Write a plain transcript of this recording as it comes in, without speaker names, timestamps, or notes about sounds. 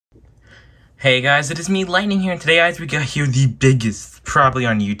Hey guys, it is me, Lightning here, and today guys, we got here the biggest, probably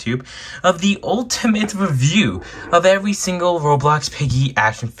on YouTube, of the ultimate review of every single Roblox Piggy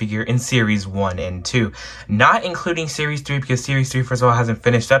action figure in Series 1 and 2. Not including Series 3, because Series 3, first of all, hasn't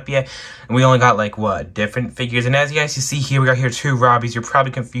finished up yet, and we only got, like, what, different figures, and as you guys can see here, we got here 2 Robbies. You're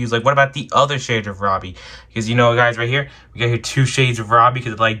probably confused, like, what about the other shade of Robbie? Because, you know, guys, right here, we got here 2 shades of Robbie,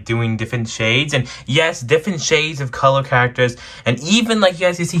 because like, doing different shades, and yes, different shades of color characters, and even, like, you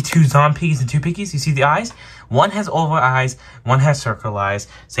guys can see 2 zombies and 2 piggies. You see the eyes? One has oval eyes, one has circle eyes.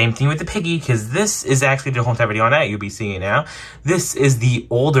 Same thing with the piggy, because this is actually the whole entire video on that. You'll be seeing it now. This is the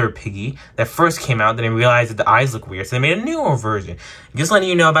older piggy that first came out. Then they realized that the eyes look weird, so they made a newer version. Just letting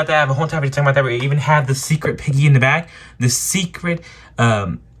you know about that. I have a whole entire video talking about that. We even have the secret piggy in the back. The secret,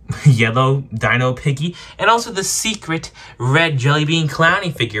 yellow dino piggy, and also the secret red jelly bean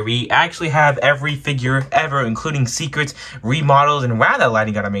clowny figure. We actually have every figure ever, including secrets, remodels, and wow, that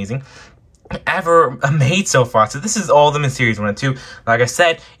lighting got amazing, ever made so far. So this is all of them in Series 1 and 2. Like I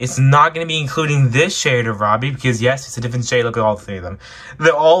said, it's not going to be including this shade of Robbie, because yes, it's a different shade. Look at all 3 of them.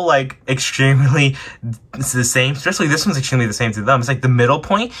 They're all like extremely the same, especially this one's extremely the same to them. It's like the middle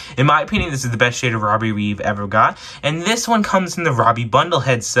point. In my opinion, this is the best shade of Robbie we've ever got, and this one comes in the Robbie bundle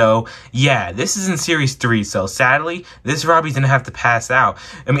head. So yeah, this is in Series 3, so sadly this Robbie's gonna have to pass out.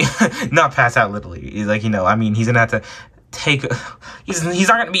 I mean, not pass out literally, he's like, you know, I mean, he's gonna have to take, he's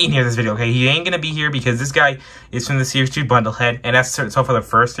not gonna be in here this video, okay? He ain't gonna be here because this guy is from the Series 3 bundle head, and that's so for the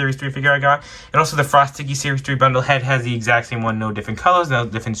first Series 3 figure I got. And also the Frosty Series 3 bundle head has the exact same one, no different colors, no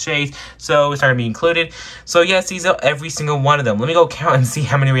different shades, so it's not gonna be included. So yes, these are every single one of them. Let me go count and see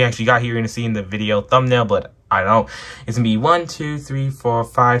how many we actually got here. You're gonna see in the video thumbnail, but I don't know. It's gonna be 1, 2, 3, 4,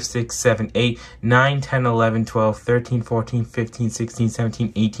 5, 6, 7, 8, 9, 10, 11, 12, 13, 14, 15, 16,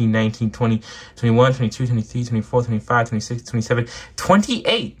 17, 18, 19, 20, 21, 22, 23, 24, 25, 26, 27,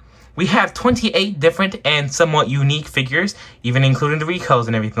 28. We have 28 different and somewhat unique figures, even including the recolors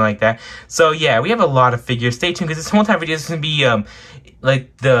and everything like that. So yeah, we have a lot of figures. Stay tuned, because this whole time video is gonna be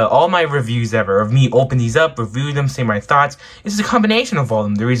like all my reviews ever of me open these up, review them, say my thoughts. It's a combination of all of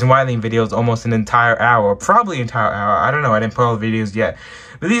them. The reason why the video is almost an entire hour, or probably an entire hour. I don't know. I didn't put all the videos yet.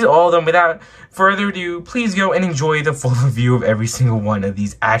 But these are all of them. Without further ado, please go and enjoy the full review of every single one of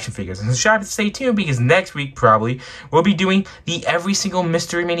these action figures. And subscribe to stay tuned, because next week, probably, we'll be doing the every single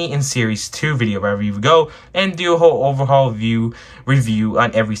mystery mini in Series 2 video, where we go and do a whole overhaul review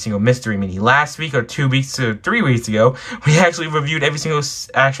on every single mystery mini. Last week, or 2 weeks to 3 weeks ago, we actually reviewed every single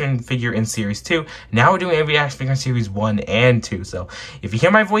action figure in Series 2. Now we're doing every action figure in Series 1 and 2. So if you hear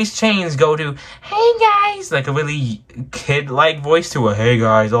my voice change, go to, hey guys, like a really kid-like voice, to a hey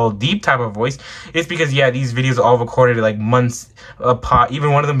guys, all deep type of voice. It's because, yeah, these videos are all recorded like months apart,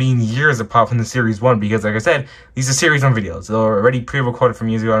 even one of them being years apart from the Series 1, because like I said, these are Series 1 videos. They're already pre-recorded from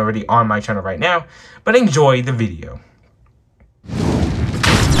years ago, already on my channel right now. But enjoy the video.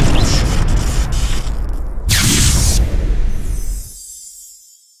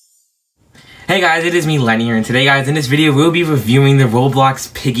 Hey guys, it is me, Lenny here, and today guys, in this video, we'll be reviewing the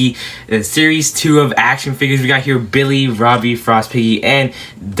Roblox Piggy Series 2 of action figures. We got here Billy, Robbie, Frost Piggy, and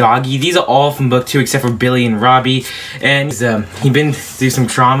Doggy. These are all from book 2 except for Billy and Robbie, and he been through some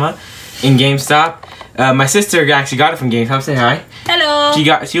trauma in GameStop. My sister actually got it from GameStop. Say hi. Hello.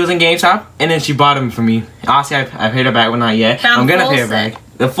 She was in GameStop, and then she bought them for me. Honestly, I paid her back, well not yet. I'm gonna pay her back.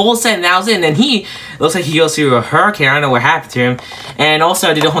 The full set now is in, and he looks like he goes through a hurricane. I don't know what happened to him. And also,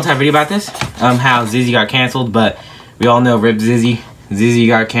 I did a whole entire video about this, how Zizzy got canceled, but we all know Rip Zizzy. Zizzy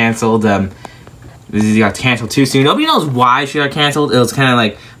got canceled. Zizzy got canceled too soon. Nobody knows why she got canceled. It was kind of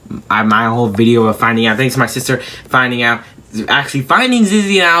like my whole video of finding out. Thanks to my sister finding out, actually finding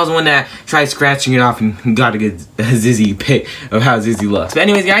Zizzy, and I was the one that tried scratching it off and got a good Zizzy pic of how Zizzy looks. But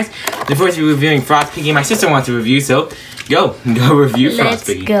anyways, guys, the first we're reviewing Frost Piggy. My sister wants to review, so go review Frost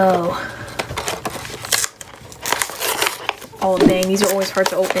Piggy. Let's go. Oh dang, these are always hard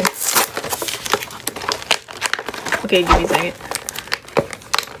to open. Okay, give me a second.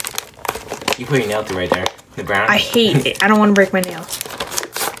 You put your nail through right there. The brown. I hate it. I don't want to break my nail.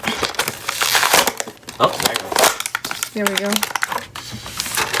 Oh, there you go. There we go.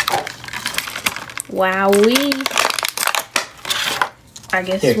 Wowee. I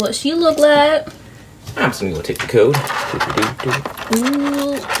guess Here. what she look like. I'm just gonna go take the code.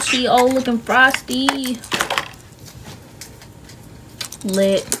 Ooh, she all looking frosty.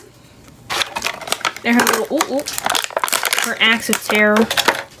 Lit. There her little, ooh. Her axe of terror.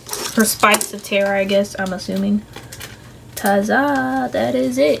 Her spikes of terror, I guess, I'm assuming. Ta-za, that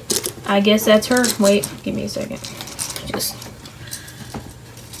is it. I guess that's her. Wait, give me a second. Just,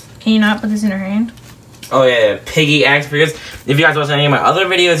 can you not put this in her hand? Oh yeah, Piggy action figures. If you guys watch any of my other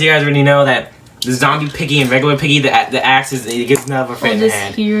videos, you guys already know that the zombie Piggy and regular Piggy, the axe is, it gets never fit in the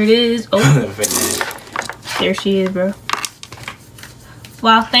hand. Here it is. Oh, there she is, bro.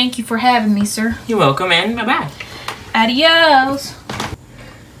 Wow, thank you for having me, sir. You're welcome, and bye-bye. Adios.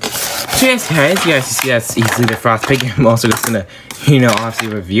 So yes, guys, you guys can see that's easily the Frost Piggy. I'm also just gonna, you know, obviously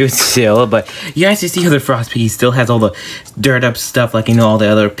review it still, but you guys can see how the Frost Piggy still has all the dirt up stuff, like, you know, all the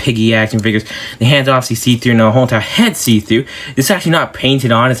other Piggy action figures. The hands obviously see-through, and the whole entire head see-through. It's actually not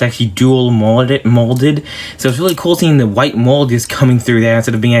painted on, it's actually dual molded. So it's really cool seeing the white mold just coming through there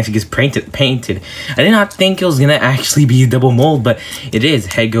instead of being actually just painted. I did not think it was gonna actually be a double mold, but it is.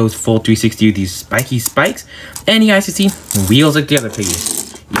 Head goes full 360 with these spiky spikes. And you guys can see wheels like the other Piggy.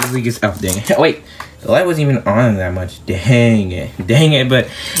 Usually gets up. Dang it. Wait, the light wasn't even on that much. Dang it. But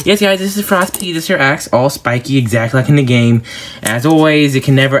yes, guys, this is Frost Piggy. This is your axe, all spiky, exactly like in the game. As always, it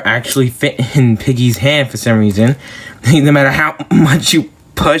can never actually fit in Piggy's hand for some reason. No matter how much you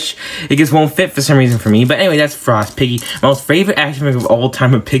push, it just won't fit for some reason for me. But anyway, that's Frost Piggy. My most favorite action figure of all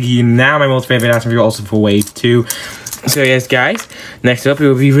time of Piggy, and now my most favorite action figure also for Wave 2. So yes, guys, next up we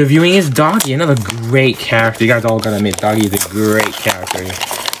will be reviewing is Doggy, another great character. You guys all gotta admit, Doggy is a great character.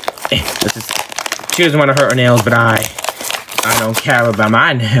 She doesn't want to hurt her nails, but I don't care about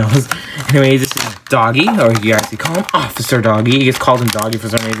my nails. Anyways, this is Doggy, or you guys can call him Officer Doggy. He gets called him Doggy for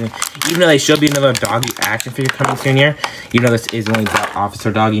some reason. Even though there should be another Doggy action figure coming soon here, you know this is only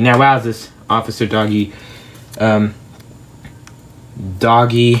Officer Doggy. Now, wow, is this Officer Doggy,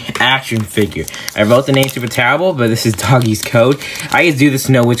 Doggy action figure. I wrote the name super terrible, but this is Doggy's code. I just do this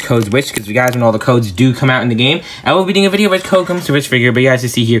to know which code's which, because you guys know all the codes do come out in the game. I will be doing a video which code comes to which figure, but you guys can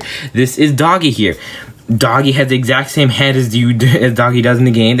see here, this is Doggy here. Doggy has the exact same head as Doggy does in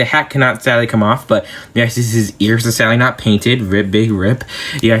the game. The hat cannot sadly come off, but you guys see his ears are sadly not painted. Big rip.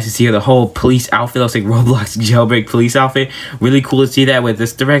 You guys can see the whole police outfit looks like Roblox jailbreak police outfit. Really cool to see that with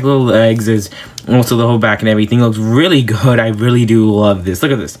this. The regular legs is also the whole back and everything looks really good. I really do love this.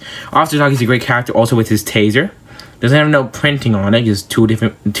 Look at this. Officer Doggy's a great character also with his taser. Doesn't have no printing on it. Just two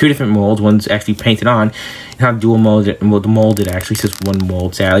different molds. One's actually painted on. Not dual molded actually. It's just one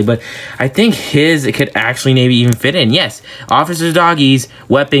mold, sadly. But I think it could actually maybe even fit in. Yes, Officer Doggy's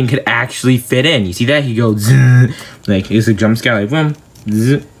weapon could actually fit in. You see that? He goes like it's a jump scare. Like boom.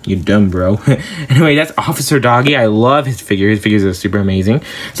 You're dumb, bro. Anyway, that's Officer Doggy. I love his figure. His figures are super amazing.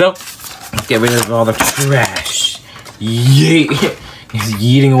 So let's get rid of all the trash. Yay. He's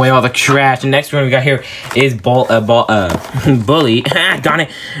eating away all the trash. The next one we got here is Bully. Darn it.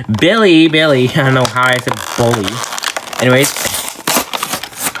 Billy. I don't know how I said Bully. Anyways.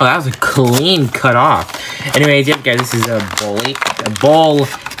 Oh, that was a clean cut off. Anyways, yep, guys, this is a Bully.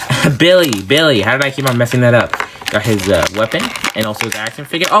 Billy. How did I keep on messing that up? Got his weapon and also his action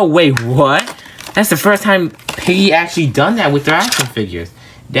figure. Oh, wait, what? That's the first time Piggy actually done that with their action figures.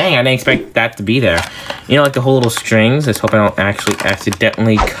 Dang, I didn't expect that to be there. You know, like the whole little strings. Let's hope I don't actually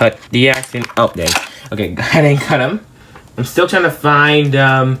accidentally cut the action. Oh, dang. Okay, I didn't cut them. I'm still trying to find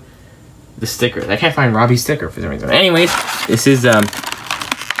the stickers. I can't find Robbie's sticker for some reason. Anyways, this is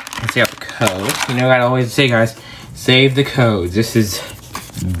let's see out the code. You know what I always say, guys. Save the codes. This is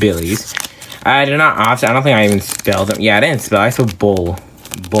Billy's. I did not option. I don't think I even spelled them. Yeah, I didn't spell. I spelled Bull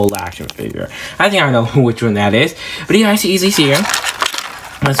action figure. I think I know which one that is. But you guys can easily see here.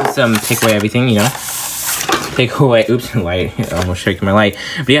 Let's just take away everything, you know. Take away, oops, light. Almost shaking my light.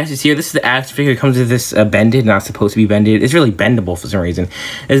 But you guys can see here, this is the action figure. It comes with this bended, not supposed to be bended. It's really bendable for some reason.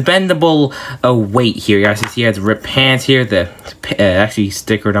 It's bendable weight here. You guys can see it has ripped pants here. The actually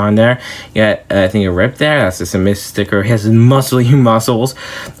stickered on there. Yeah, I think it ripped there. That's just a missed sticker. He has his muscly muscles,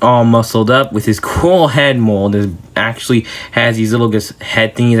 all muscled up with his cool head mold. It actually has these little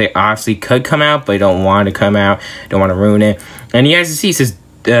head things that obviously could come out, but don't want to come out. Don't want to ruin it. And you guys can see it says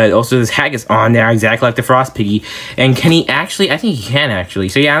also this hat is on there exactly like the Frost Piggy. And can he actually? I think he can actually.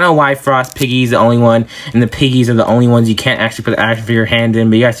 So yeah, I don't know why Frost Piggy's the only one and the Piggies are the only ones you can't actually put the action figure hand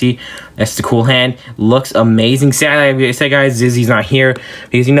in. But you guys see, that's the cool hand. Looks amazing. Sadly, I said, guys, Zizzy's not here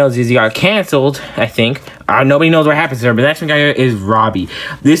because you know Zizzy got canceled, I think. Nobody knows what happens to her, but the next one guy here is Robbie.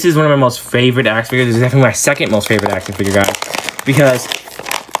 This is one of my most favorite action figures. This is definitely my second most favorite action figure, guys, because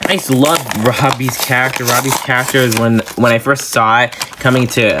I just love Robbie's character. Robbie's character is when I first saw it coming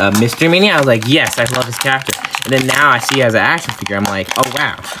to Mystery Mania, I was like, yes, I love this character. And then now I see it as an action figure. I'm like, oh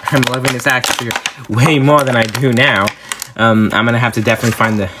wow, I'm loving this action figure way more than I do now. I'm gonna have to definitely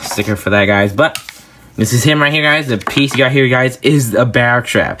find the sticker for that, guys. But this is him right here, guys. The piece you got here, guys, is a bear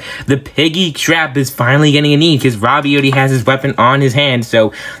trap. The Piggy trap is finally getting a need because Robbie already has his weapon on his hand,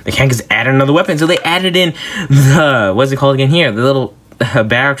 so they can't just add another weapon. So they added in the, what's it called again here? The little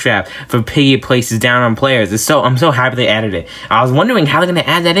barrel trap for Piggy places down on players. I'm so happy they added it. I was wondering how they're gonna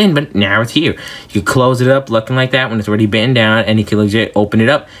add that in, but now it's here. You can close it up looking like that when it's already bitten down, and you can legit open it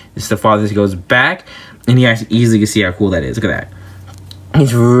up. This is the farthest it goes back, and you guys easily can see how cool that is. Look at that.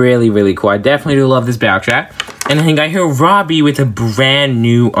 It's really, really cool. I definitely do love this barrel trap. And then I got here Robbie with a brand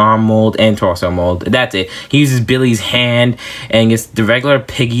new arm mold and torso mold. That's it. He uses Billy's hand and gets the regular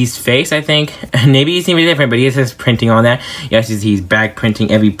Piggy's face, I think. Maybe it's even different, but he has his printing on that. Yes, he's back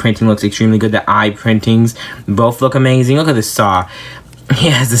printing. Every printing looks extremely good. The eye printings both look amazing. Look at the saw. He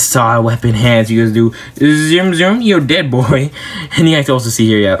has the saw weapon hands. You guys do zoom zoom. You're dead, boy. And you guys also see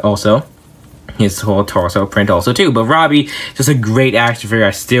here, yeah, also his whole torso print also too. But Robbie, just a great action figure.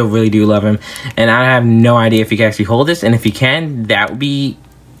 I still really do love him, and I have no idea if he can actually hold this, and if he can, that would be,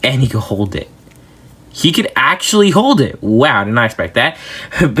 and he could hold it. He could actually hold it. Wow, did not expect that.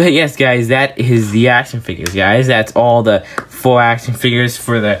 But yes, guys, that is the action figures, guys. That's all the 4 action figures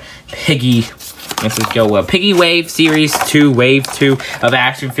for the Piggy. Let's just go Piggy Wave Series 2, Wave 2 of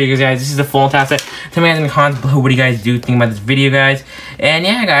action figures, guys. This is the full entire set. Tell me guys in the comments below what do you guys do think about this video, guys. And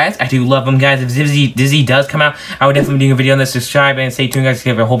yeah, guys, I do love them, guys. If Dizzy does come out, I would definitely be doing a video on this. Subscribe and stay tuned, guys. We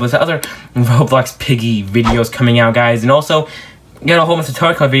have a whole bunch of other Roblox Piggy videos coming out, guys. And also, got a whole bunch of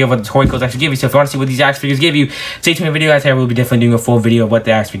toy code video of what the toy codes actually give you. So if you want to see what these action figures give you, stay tuned in the video, guys. I will be definitely doing a full video of what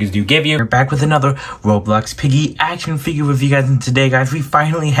the action figures do give you. We're back with another Roblox Piggy action figure review, guys. And today, guys, we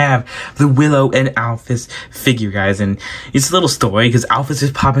finally have the Willow and Alphys figure, guys. And it's a little story because Alphys is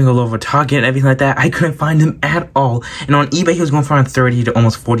popping all over Target and everything like that. I couldn't find him at all. And on eBay, he was going for around $30 to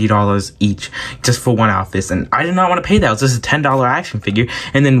almost $40 each just for one Alphys. And I did not want to pay that. It was just a $10 action figure.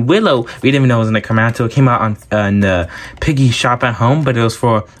 And then Willow, we didn't even know it was going to come out until it came out on the Piggy shop at home, but it was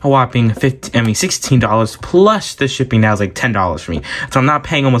for a whopping $16 plus the shipping. Now is like $10 for me, so I'm not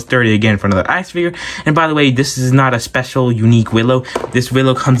paying almost $30 again for another action figure. And by the way, this is not a special unique Willow. This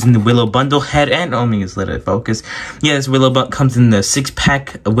Willow comes in the Willow bundle head, and let me just let it focus. Yeah, this Willow comes in the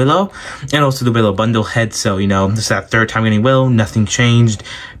 6-pack Willow and also the Willow bundle head. So you know, this is that 3rd time getting Willow. Nothing changed.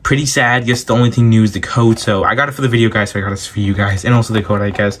 Pretty sad. Just the only thing new is the code. So I got it for the video, guys. So I got this for you guys, and also the code.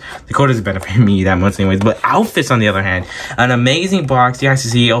 I guess the code doesn't benefit me that much, anyways. But Alphys, on the other hand, an amazing box. You guys can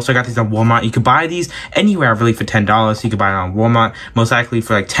see. Also got these on Walmart. You could buy these anywhere really for $10. You could buy it on Walmart, most likely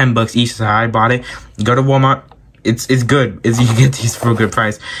for like $10 each. So I bought it. Go to Walmart. It's good. You can get these for a good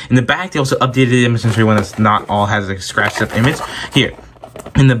price. In the back, they also updated the image to show one that's not all has like a scratched up image. Here.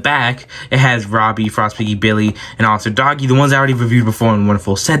 In the back, it has Robbie, Frost, Piggy, Billy, and also Doggy, the ones I already reviewed before in one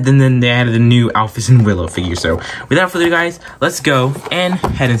full set. And then they added a new Alphys and Willow figure. So without further ado, guys, let's go and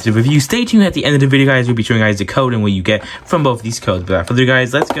head into the review. Stay tuned at the end of the video, guys. We'll be showing you guys the code and what you get from both these codes. But without further ado,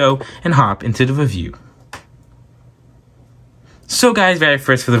 guys, let's go and hop into the review. So guys,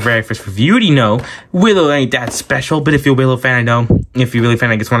 for the very first review, you already know Willow ain't that special, but if you're a Willow fan, I know. If you're really a fan,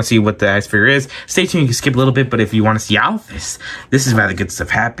 I just want to see what the action figure is. Stay tuned, you can skip a little bit, but if you want to see Alphys, this is where the good stuff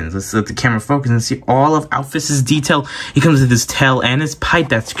happens. Let's let the camera focus and see all of Alphys' detail. He comes with his tail and his pipe.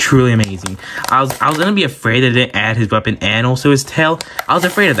 That's truly amazing. I was gonna be afraid that they didn't add his weapon and also his tail. I was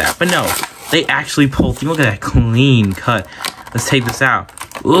afraid of that, but no. They actually pulled through. Look at that clean cut. Let's take this out.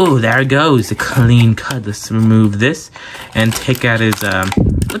 Ooh, there it goes. A clean cut. Let's remove this and take out his,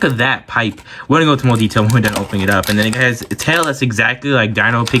 look at that pipe. We're gonna go into more detail when we're done opening it up. And then it has a tail that's exactly like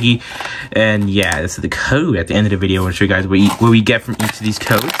Dino Piggy. And yeah, this is the code at the end of the video. I'll show you guys what we get from each of these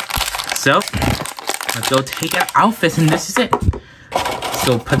codes. So, let's go take out Alphys, and this is it.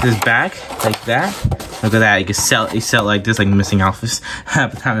 So put this back like that. Look at that. You can sell it like this, like missing Alphys.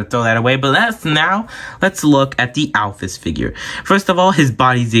 Have time to throw that away. But let's look at the Alphys figure. First of all, his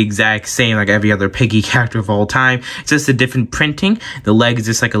body's the exact same like every other Piggy character of all time. It's just a different printing. The leg is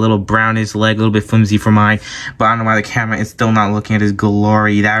just like a little brownish leg, a little bit flimsy for mine. But I don't know why the camera is still not looking at his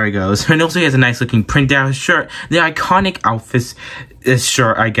glory. There he goes. And also he has a nice looking print down his shirt. The iconic Alphys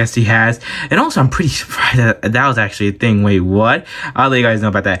shirt, I guess he has. And also, I'm pretty surprised that was actually a thing. Wait, what? I'll let you guys know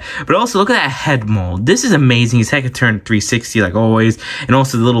about that. But also, look at that head mold. This is amazing. His head could turn 360 like always. And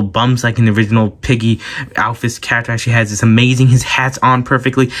also, the little bumps like in the original Piggy Alphys character actually has. It's amazing. His hat's on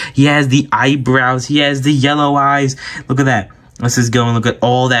perfectly. He has the eyebrows. He has the yellow eyes. Look at that. Let's just go and look at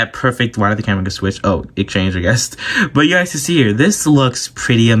all that perfect. Why did the camera just switch? Oh, it changed, I guess. But you guys can see here, this looks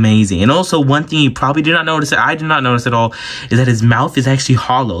pretty amazing. And also, one thing you probably did not notice, that I did not notice at all, is that his mouth is actually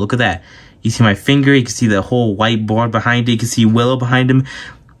hollow. Look at that. You see my finger. You can see the whole white board behind it. You can see Willow behind him.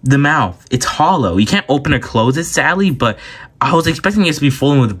 The mouth, it's hollow. You can't open or close it, sadly, but I was expecting it to be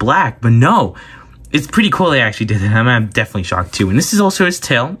full in with black, but no. It's pretty cool they actually did it. I'm definitely shocked too. And this is also his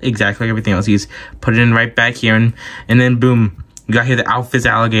tail, exactly like everything else. He's put it in right back here, and then boom. We got here the Alphys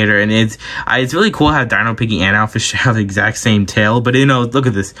alligator, and it's really cool how Dino Piggy and Alphys share the exact same tail. But you know, look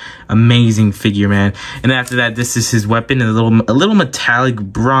at this amazing figure, man. And after that, this is his weapon, a little metallic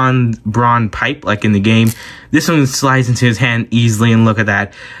bronze pipe, like in the game. This one slides into his hand easily, and look at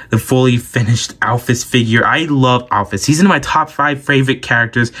that, the fully finished Alphys figure. I love Alphys. He's in my top 5 favorite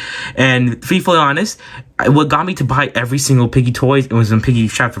characters, and to be fully honest, what got me to buy every single Piggy toys, it was when Piggy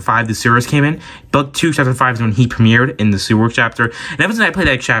Chapter 5, the sewers came in. Book 2, Chapter 5 is when he premiered in the sewer chapter. And ever since I played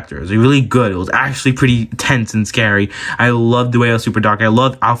that chapter, it was really good. It was actually pretty tense and scary. I loved the way it was super dark. I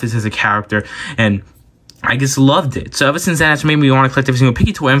loved Alphys as a character, and I just loved it. So ever since then, that's made me want to collect every single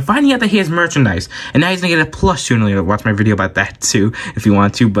Piggy toy. And finding out that he has merchandise, and now he's gonna get a plush sooner or later. Watch my video about that too, if you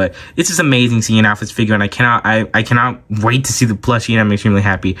want to. But it's just amazing seeing Alphys figure, and I cannot wait to see the plushie. And I'm extremely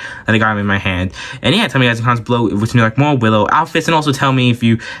happy that I got him in my hand. And yeah, tell me guys in the comments below which you like more, Willow, Alphys, and also tell me if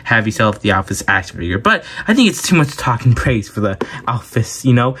you have yourself the Alphys action figure. But I think it's too much talk and praise for the Alphys.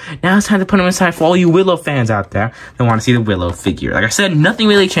 You know, now it's time to put him aside for all you Willow fans out there that want to see the Willow figure. Like I said, nothing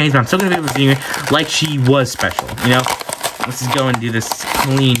really changed, but I'm still gonna be reviewing her like she was special, you know. Let's just go and do this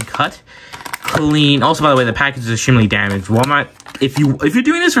clean cut. Clean. Also, by the way, the package is extremely damaged. Walmart, if you're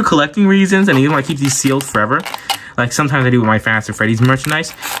doing this for collecting reasons and you want to keep these sealed forever, like sometimes I do with my Fast Freddy's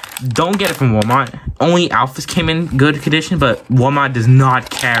merchandise, don't get it from Walmart. Only Alphys came in good condition, but Walmart does not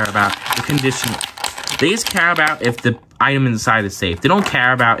care about the condition. They just care about if the item inside is safe. They don't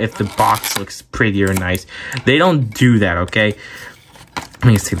care about if the box looks pretty or nice. They don't do that, okay? Let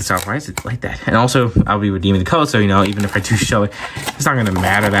me just take this off. Why is it like that? And also, I'll be redeeming the code, so, you know, even if I do show it, it's not going to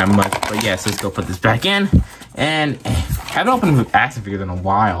matter that much. But yes, let's go put this back in. And I haven't opened action figures in a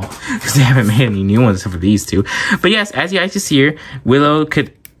while, because they haven't made any new ones except for these two. But yes, as you guys can see here, Willow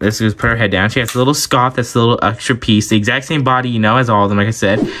could... Let's just put her head down. She has a little scarf. That's a little extra piece. The exact same body, you know, as all of them, like I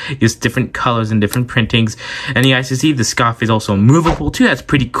said. Just different colors and different printings. And you guys can see the scarf is also movable, too. That's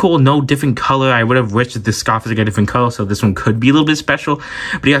pretty cool. No different color. I would have wished that the scarf was like a different color, so this one could be a little bit special.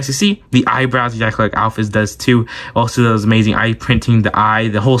 But you guys can see the eyebrows exactly like Alphys does, too. Also, those amazing eye printing, the eye,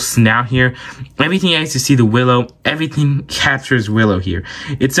 the whole snout here. Everything you guys can see, the Willow, everything captures Willow here.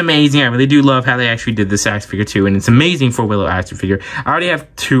 It's amazing. I really do love how they actually did this action figure, too. And it's amazing for Willow action figure. I already have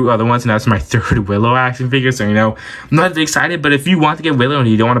 2 other ones, and that's my 3rd Willow action figure, so you know, I'm not excited. But if you want to get Willow and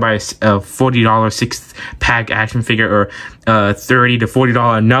you don't want to buy a $40 6-pack action figure, or $30 to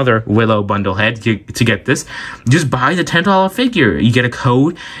 $40 another Willow bundle head to get this, just buy the $10 figure. You get a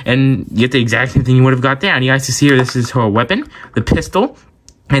code and you get the exact same thing you would have got there. And you guys can see here, this is her weapon, the pistol.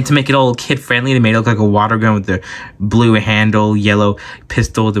 And to make it all kid-friendly, they made it look like a water gun with the blue handle, yellow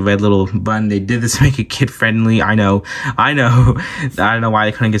pistol, the red little button. They did this to make it kid-friendly. I know. I don't know why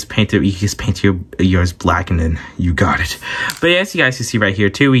they couldn't just paint it. You just paint yours black and then you got it. But yes, you guys can see right here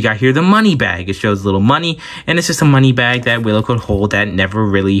too, we got here the money bag. It shows little money, and it's just a money bag that Willow could hold that never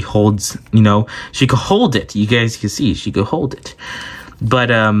really holds, you know. She could hold it. You guys can see she could hold it. But,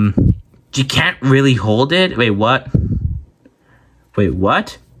 she can't really hold it. Wait, what? Wait,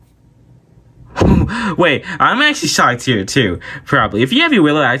 what? Wait, I'm actually shocked here too. Probably. If you have your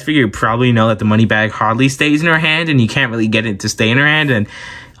Willow action figure, you probably know that the money bag hardly stays in her hand, and you can't really get it to stay in her hand. And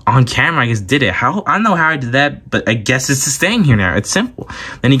on camera, I just did it. I don't know how I did that, but I guess it's staying here now. It's simple.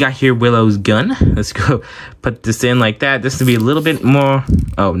 Then you got here Willow's gun. Let's go put this in like that. This will be a little bit more...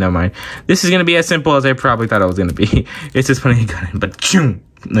 Oh, never mind. This is going to be as simple as I probably thought it was going to be. It's just putting a gun in, but choom!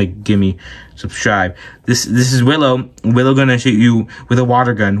 Like, gimme, subscribe. This is Willow. Willow gonna shoot you with a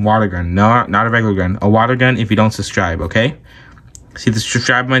water gun. Water gun. No, not a regular gun. A water gun if you don't subscribe, okay? See the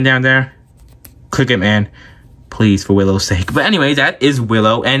subscribe button down there? Click it, man. Please, for Willow's sake. But anyways, that is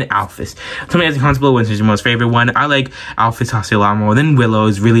Willow and Alphys. Tell me guys in the comments below which is your most favorite one. I like Alphys honestly a lot more than Willow.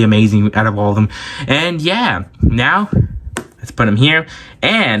 Is really amazing out of all of them. And yeah, now let's put them here.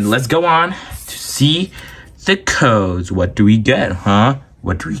 And let's go on to see the codes. What do we get, huh?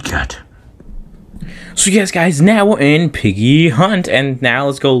 What do we get? So yes, guys, now we're in Piggy Hunt, and now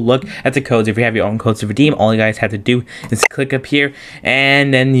let's go look at the codes. If you have your own codes to redeem, all you guys have to do is click up here,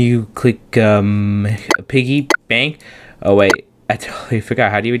 and then you click Piggy Bank. Oh wait, I totally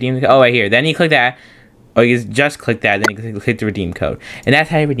forgot. How do you redeem the code? Oh, right here. Then you click that, or you just click that, then you click the redeem code, and that's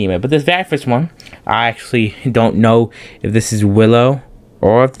how you redeem it. But this very first one, I actually don't know if this is Willow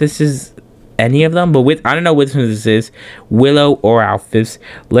or if this is any of them, but I don't know which one this is, Willow or Alphys.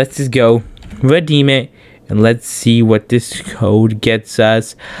 Let's just go redeem it, and let's see what this code gets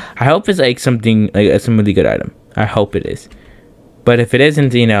us. I hope it's like something, like some really good item. I hope it is. But if it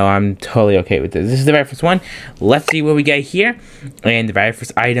isn't, you know, I'm totally okay with this. This is the very first one. Let's see what we get here. And the very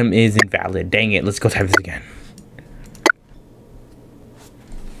first item is invalid. Dang it, let's go type this again.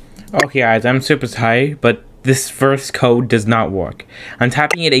 Okay guys, I'm super sorry, but this first code does not work. I'm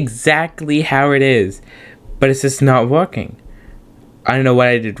typing it exactly how it is, but it's just not working. I don't know what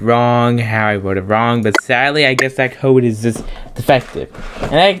I did wrong, how I wrote it wrong, but sadly, I guess that code is just defective.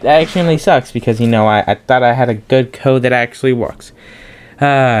 And that extremely sucks because, you know, I thought I had a good code that actually works.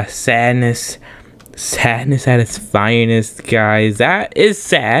 Sadness. Sadness at its finest, guys. That is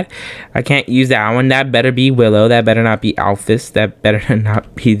sad. I can't use that one. That better be Willow. That better not be Alphys. That better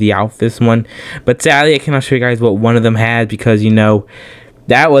not be the Alphys one. But sadly, I cannot show you guys what one of them has because, you know,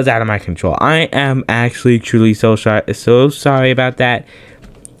 that was out of my control. I am actually truly so sorry about that.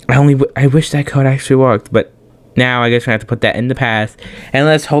 I wish that code actually worked, but now I guess I have to put that in the past. And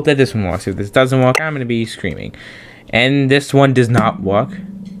let's hope that this one works. If this doesn't work, I'm going to be screaming. And this one does not work.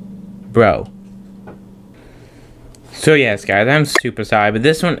 Bro. So yes, guys, I'm super sorry, but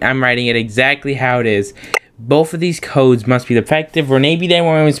this one, I'm writing it exactly how it is. Both of these codes must be defective, or maybe they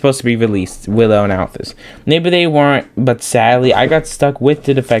weren't even supposed to be released, Willow and Alphys. Maybe they weren't, but sadly, I got stuck with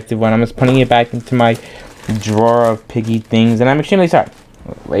the defective one. I'm just putting it back into my drawer of Piggy things, and I'm extremely sorry.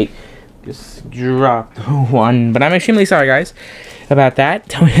 Wait, just dropped one, but I'm extremely sorry, guys, about that.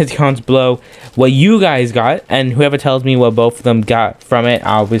 Tell me in the comments below what you guys got, and whoever tells me what both of them got from it,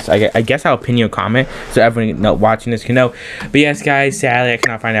 I guess I'll pin you a comment so everyone watching this can know. But yes, guys, sadly I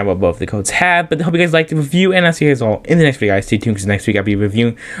cannot find out what both of the codes have, but I hope you guys liked the review, and I'll see you guys all in the next video, guys. Stay tuned because next week I'll be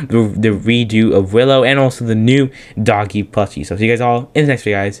reviewing the redo of Willow and also the new doggy plushie. So see you guys all in the next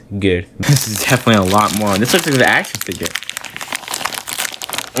video, guys. Good. This is definitely a lot more. This looks like the action figure.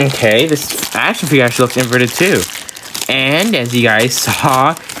 Okay, this action figure actually looks inverted too. And as you guys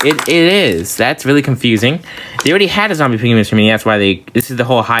saw, it is. That's really confusing. They already had a zombie Piggy Mr. Mini. That's why this is the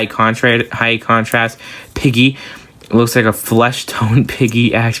whole high contrast Piggy. It looks like a flesh tone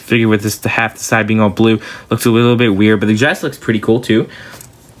Piggy action figure with just half the side being all blue. Looks a little bit weird, but the dress looks pretty cool too.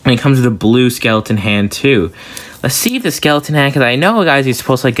 And it comes with a blue skeleton hand too. Let's see if the skeleton hand, because I know, guys, you're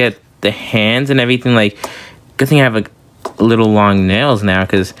supposed to like get the hands and everything. Like, good thing I have like little long nails now,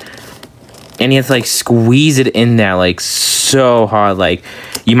 because. And you have to like squeeze it in there like so hard, like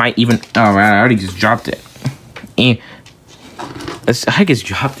you might even. Oh man, I already just dropped it. I just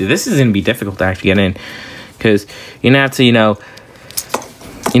dropped it. This is gonna be difficult to actually get in, because you're gonna have to, you know.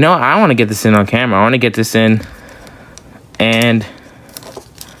 I want to get this in on camera. I want to get this in, and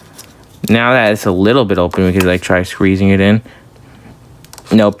now that it's a little bit open, we could like try squeezing it in.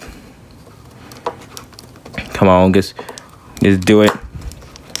 Nope. Come on, just do it,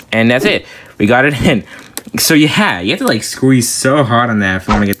 and that's it. We got it in. So yeah, you have to like squeeze so hard on that if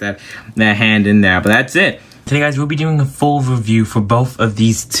you want to get that hand in there. But that's it. Today, guys, we'll be doing a full review for both of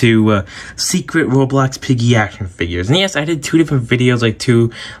these two secret Roblox Piggy action figures. And yes, I did two different videos like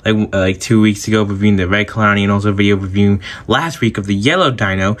 2 weeks ago reviewing the red clowny, and also a video reviewing last week of the yellow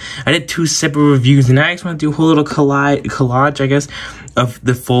dino. I did two separate reviews, and I just want to do a whole little collage, I guess, of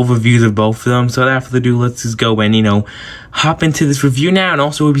the full reviews of both of them. So without further ado, let's just go and, you know, hop into this review now. And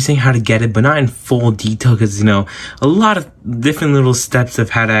also we'll be saying how to get it, but not in full detail, because, you know, a lot of different little steps of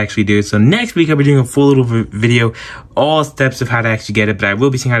how to actually do it. So next week I'll be doing a full little video, all steps of how to actually get it, but I will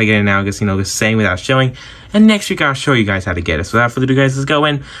be saying how to get it now, because, you know, just saying without showing. And next week I'll show you guys how to get it. So without further ado, guys, let's go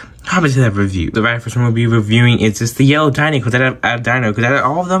and hop into that review. The very first one we'll be reviewing is just the yellow dino, because out of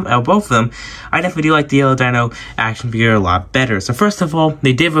all of them, both of them, I definitely do like the yellow dino action figure a lot better. So first of all,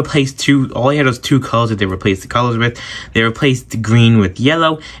 they did replace all they had was two colors that they replaced the colors with. They replaced the green with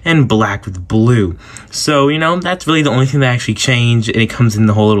yellow and black with blue. So, you know, that's really the only thing that actually changed, and it comes in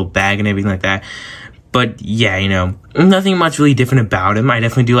the whole little bag and everything like that. But yeah, you know, nothing much really different about him. I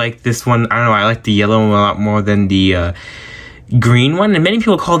definitely do like this one. I don't know, I like the yellow one a lot more than the green one. And many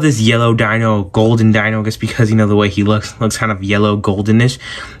people call this yellow dino golden dino, just because, you know, the way he looks kind of yellow goldenish.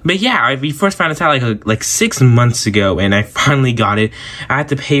 But yeah, we first found this out like 6 months ago, and I finally got it. I had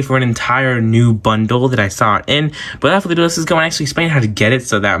to pay for an entire new bundle that I saw it in. But after this is going to actually explain how to get it,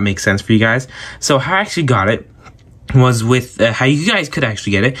 so that makes sense for you guys. So how I actually got it was with how you guys could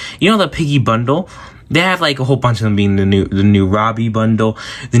actually get it. You know, the Piggy bundle. They have like a whole bunch of them, being the new Robbie bundle,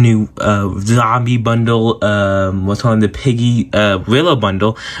 the new zombie bundle, what's called the Piggy Willow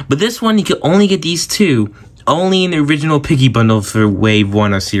bundle. But this one, you can only get these two only in the original Piggy bundle for Wave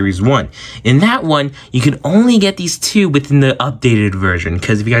 1 or Series 1. In that one, you can only get these two within the updated version,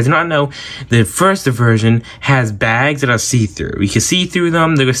 because if you guys do not know, the first version has bags that are see-through. You can see through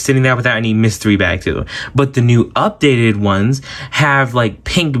them, they're just sitting there without any mystery bags to them. But the new updated ones have like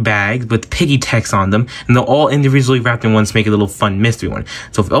pink bags with Piggy text on them, and they're all individually wrapped in one to make a little fun mystery one.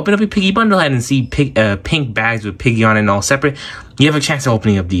 So if you open up your Piggy bundle and see pink bags with Piggy on it and all separate, you have a chance of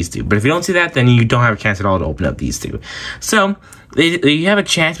opening up these two. But if you don't see that, then you don't have a chance at all to open up these two. So you have a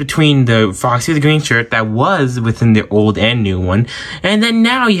chance between the Foxy with the green shirt that was within the old and new one, and then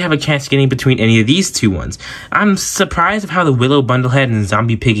now you have a chance getting between any of these two ones. I'm surprised of how the Willow bundle head and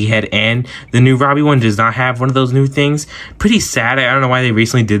Zombie Piggy head and the new Robbie one does not have one of those new things. Pretty sad. I don't know why they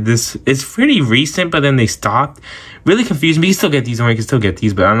recently did this. It's pretty recent, but then they stopped. Really confusing. But you still get these, or you can still get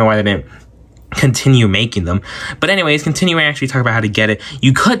these, but I don't know why they didn't continue making them. But anyways, continuing actually talk about how to get it.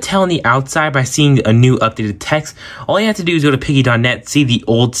 You could tell on the outside by seeing a new updated text. All you have to do is go to piggy.net, see the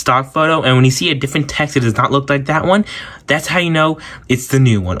old stock photo, and when you see a different text that does not look like that one, that's how you know it's the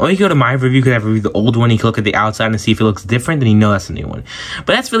new one. Or you go to my review, because I reviewed the old one, you can look at the outside and see if it looks different, then you know that's the new one.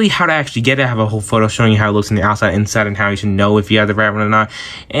 But that's really how to actually get it. I have a whole photo showing you how it looks on the outside, inside, and how you should know if you have the right one or not.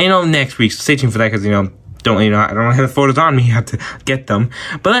 And next week, so stay tuned for that, because I don't have the photos on me. You have to get them.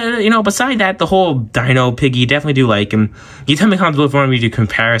 But, beside that, the whole Dino Piggy, definitely do like him. You tell me in the comments below if you want me to do a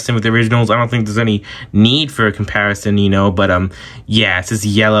comparison with the originals. I don't think there's any need for a comparison, but, yeah, it's just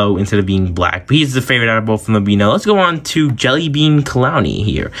yellow instead of being black. But he's the favorite out of both of them, let's go on to Jelly Bean Clowny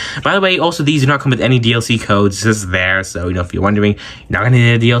here. By the way, also, these do not come with any DLC codes. It's just there, so, if you're wondering, you're not going to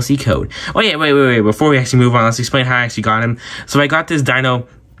need a DLC code. Oh, yeah, wait. Before we actually move on, let's explain how I actually got him. So I got this Dino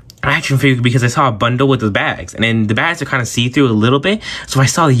action figure because I saw a bundle with the bags, and then the bags are kind of see-through a little bit, so I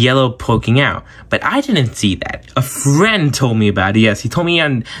saw the yellow poking out, but I didn't see that. A friend told me about it. Yes, he told me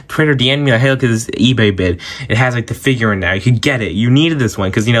on Twitter, DM'd me like, hey, look at this eBay bid. It has like the figure in there. You could get it. You needed this one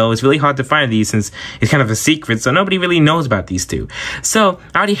because it's really hard to find these since it's kind of a secret, so nobody really knows about these two. So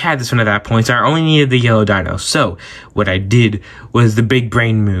I already had this one at that point, so I only needed the yellow dino. So what I did was the big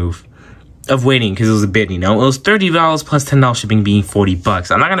brain move of waiting, because it was a bid, it was $30 plus $10 shipping, being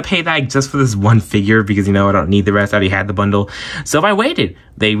 $40. I'm not gonna pay that just for this one figure because I don't need the rest. I already had the bundle. So if I waited,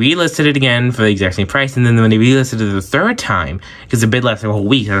 they relisted it again for the exact same price, and then when they relisted it the third time, because the bid lasted a whole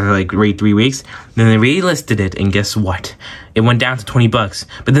week, I was like, wait 3 weeks, then they relisted it, and guess what? It went down to $20,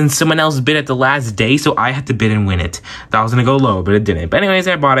 but then someone else bid at the last day, so I had to bid and win it. Thought I was gonna go low, but it didn't. But anyways,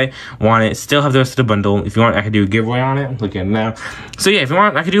 I bought it, want it, still have the rest of the bundle. If you want, I could do a giveaway on it. Look at it now. So yeah, if you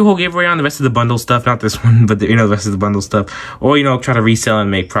want, I could do a whole giveaway on the rest of the bundle stuff, not this one, but the rest of the bundle stuff, or try to resell and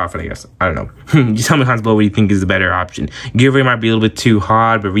make profit, I guess. I don't know. You tell me in the comments below what you think is the better option. Giveaway might be a little bit too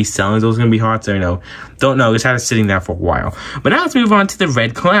hard, but reselling is also gonna be hard, so don't know. Just had it sitting there for a while. But now let's move on to the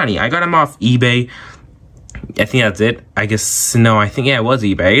Red Clowny. I got him off eBay. I think that's it. I guess, no, I think, yeah, it was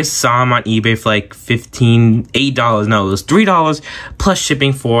eBay. I just saw him on eBay for like $8. No, it was $3 plus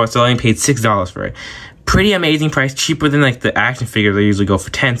shipping so I only paid $6 for it. Pretty amazing price, cheaper than like the action figures they usually go for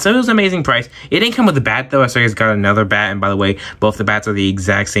 $10. So it was an amazing price. It didn't come with a bat though, so I just got another bat. And by the way, both the bats are the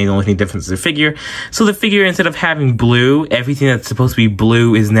exact same. The only thing different is the figure. So the figure, instead of having blue, everything that's supposed to be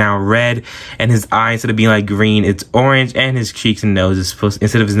blue is now red. And his eye, instead of being like green, it's orange. And his cheeks and nose is supposed,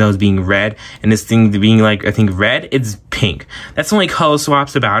 instead of his nose being red and this thing being like, I think red, it's pink. That's the only color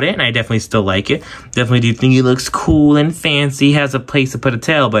swaps about it, and I definitely still like it. Definitely do think he looks cool and fancy. Has a place to put a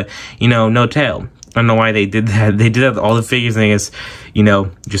tail, but no tail. I don't know why they did that. They did that with all the figures, and I guess,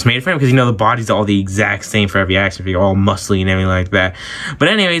 just made it for him, because, the bodies are all the exact same for every action figure, all muscly and everything like that. But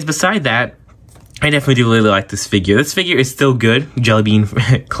anyways, beside that, I definitely do really like this figure. This figure is still good. Jelly Bean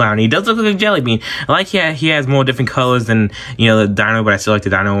Clowny. He does look like a Jelly Bean. I like he has more different colors than, the Dino, but I still like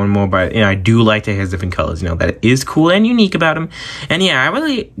the Dino one more. But, I do like that he has different colors. That is cool and unique about him. And yeah, I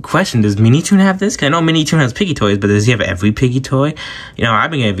really question, does Mini Toon have this? Because I know Mini Toon has Piggy toys, but does he have every Piggy toy?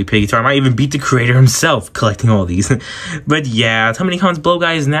 I've been getting every Piggy toy. I might even beat the creator himself collecting all these. But yeah, tell me in the comments below,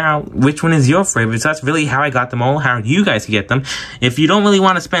 guys, now, which one is your favorite? So that's really how I got them all, how you guys can get them. If you don't really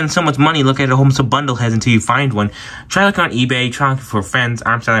want to spend so much money looking at a whole bunch of bundle heads until you find one, try looking on eBay, try looking for friends.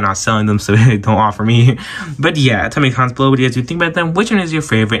 I'm certainly not selling them, so don't offer me. But yeah, tell me in the comments below what you guys do think about them, which one is your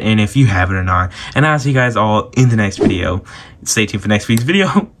favorite, and if you have it or not. And I'll see you guys all in the next video. Stay tuned for next week's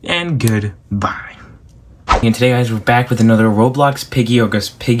video, and goodbye. And today, guys, we're back with another Roblox Piggy, or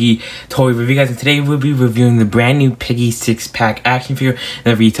just Piggy toy review, guys. And today we'll be reviewing the brand new Piggy 6-pack action figure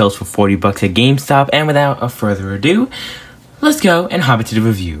that retails for $40 at GameStop. And without further ado, let's go and hop into the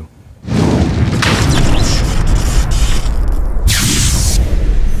review.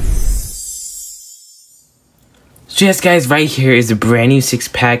 So yes, guys, right here is a brand new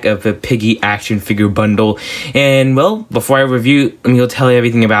 6-pack of the Piggy action figure bundle. And, well, before I review, let me go tell you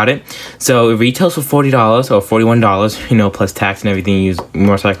everything about it. So it retails for $40, or $41, plus tax and everything. You use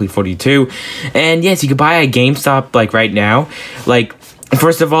most likely $42. And yes, you can buy at GameStop, like, right now. Like,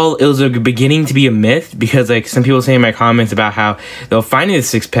 First of all, it was beginning to be a myth because like some people say in my comments about how they'll find the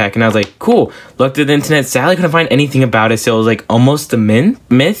 6-pack, and I was like, cool. Looked at the internet, sadly couldn't find anything about it, so it was like almost a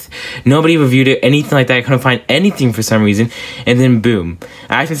myth. Nobody reviewed it, anything like that. I couldn't find anything for some reason, and then boom.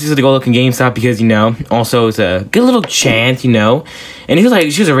 I actually decided to go look in GameStop because, you know, also it's a good little chance, you know. And he was like,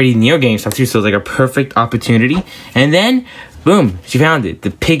 she was already near GameStop too, so it was like a perfect opportunity. And then boom, she found it,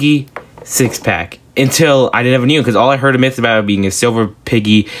 the Piggy 6-pack. Until I never knew, because all I heard of myths about it being a silver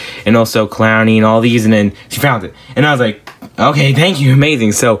Piggy and also Clowny and all these, and then she found it. And I was like, okay, thank you,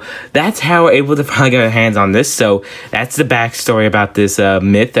 amazing. So that's how we're able to finally get our hands on this. So that's the backstory about this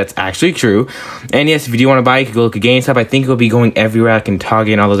myth that's actually true. And yes, if you do want to buy it, you can go look at GameStop. I think it will be going everywhere, like in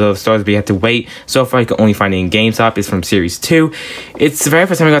Target and all those other stores, but you have to wait. So far, you can only find it in GameStop. It's from Series 2. It's the very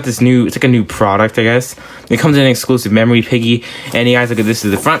first time I got this new, it's like a new product, I guess. It comes in an exclusive memory Piggy. And you guys, look at this,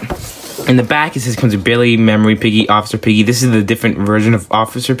 is the front. In the back, it says comes with Billy, Memory Piggy, Officer Piggy. This is the different version of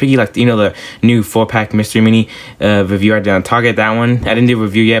Officer Piggy, like, you know, the new 4-pack Mystery Mini review I did on Target. That one, I didn't do a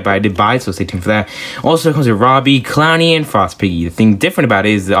review yet, but I did buy it, so stay tuned for that. Also, it comes with Robbie, Clowny, and Frost Piggy. The thing different about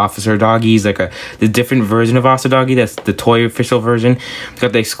it is the Officer Doggy is like the different version of Officer Doggy. That's the toy official version. It's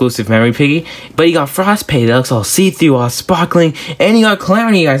got the exclusive Memory Piggy. But you got Frost Piggy that looks all see-through, all sparkling. And you got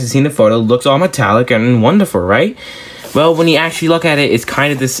Clowny, you guys have seen the photo. It looks all metallic and wonderful, right? Well, when you actually look at it, it's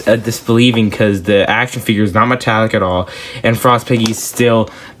kind of disbelieving because the action figure is not metallic at all. And Frost Piggy is still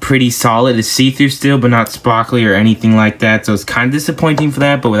pretty solid. It's see-through still, but not sparkly or anything like that. So it's kind of disappointing for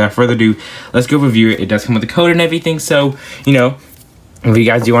that. But without further ado, let's go review it. It does come with a code and everything. So, you know, if you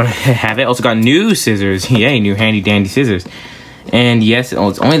guys do want to have it. Also got new scissors. Yay, new handy dandy scissors. And yes,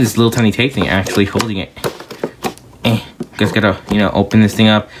 it's only this little tiny tape thing actually holding it. Just gotta, you know, open this thing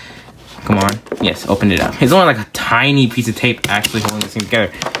up. Come on. Yes, open it up. It's only like a tiny piece of tape actually holding this thing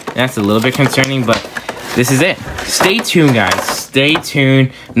together. That's a little bit concerning, but this is it. Stay tuned, guys. Stay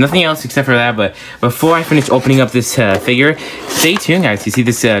tuned. Nothing else except for that, but before I finish opening up this figure, stay tuned, guys. You see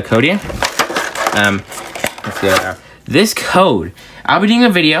this code here? Let's get it out. This code, I'll be doing a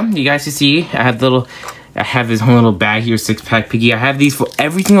video. You guys can see, I have this whole little bag here, 6-pack Piggy. I have these for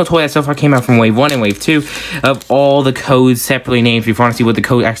every single toy that so far came out from Wave 1 and Wave 2 of all the codes separately named. If you want to see what the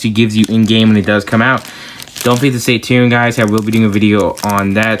code actually gives you in-game when it does come out. Don't forget to stay tuned, guys. I will be doing a video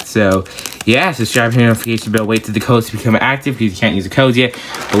on that. So, yeah, subscribe to the notification bell. Wait till the codes to become active because you can't use the codes yet.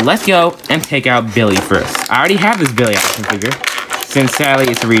 But let's go and take out Billy first. I already have this Billy action figure, since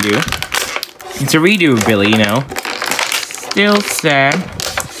sadly it's a redo. It's a redo of Billy, you know. Still sad.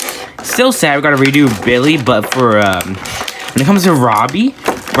 Still sad we gotta redo Billy, but for when it comes to Robbie,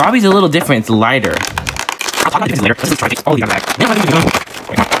 Robbie's a little different. It's lighter. I'll talk about this later. Let's just try to take all these out of the bag. Come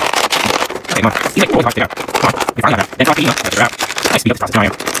on. He's like, oh, talk it out. Come on. We finally got it. Then talk to you. Let's out. I speed up the process. No, I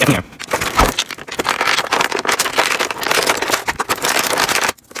am. Definitely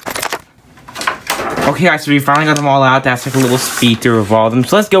am. Okay, guys, so we finally got them all out. That's like a little speed through of all of them.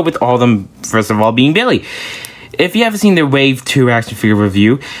 So let's go with all of them, first of all, being Billy. If you haven't seen the Wave 2 action figure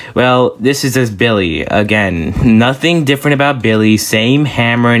review, well, this is just Billy. Again, nothing different about Billy. Same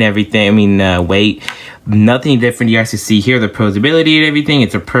hammer and everything. I mean, weight. Nothing different. You guys can see here the posability and everything.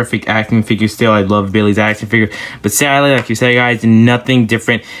 It's a perfect action figure still. I love Billy's action figure. But sadly, like you said, guys, nothing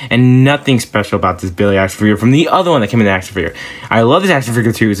different and nothing special about this Billy action figure from the other one that came in the action figure. I love this action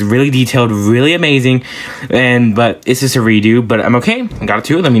figure too. It's really detailed, really amazing. But it's just a redo. But I'm okay. I got it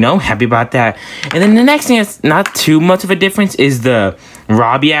too. Let me know. Happy about that. And then the next thing that's not too much of a difference is the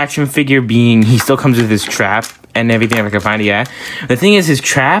Robbie action figure being, he still comes with his trap and everything if I can find it. Yeah, the thing is his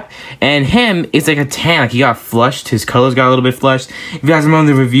trap and him is like a tan, like he got flushed, his colors got a little bit flushed. If you guys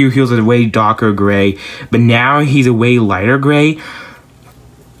remember the review, he was a way darker gray, but now he's a way lighter gray.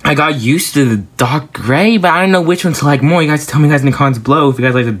 I got used to the dark gray, but I don't know which one to like more. You guys tell me guys in the comments below if you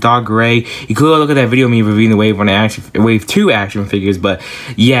guys like the dark gray. You could go look at that video of me reviewing the Wave 2 action figures, but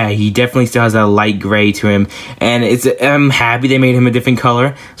yeah, he definitely still has that light gray to him, and I'm happy they made him a different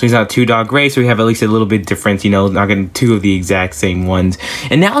color, so he's not too dark gray, so we have at least a little bit difference, you know, not getting two of the exact same ones.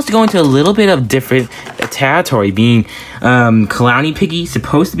 And now let's go into a little bit of different territory, being Clowny Piggy,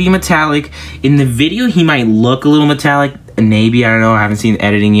 supposed to be metallic. In the video, he might look a little metallic. Maybe, I don't know, I haven't seen the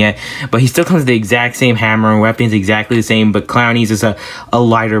editing yet, but he still comes with the exact same hammer and weapons, exactly the same, but Clowny's is a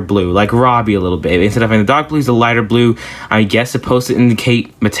lighter blue, like Robbie a little bit. Instead of having the dark blue, it's a lighter blue. I guess supposed to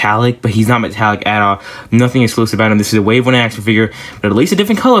indicate metallic, but he's not metallic at all. Nothing exclusive about him. This is a Wave 1 action figure, but at least a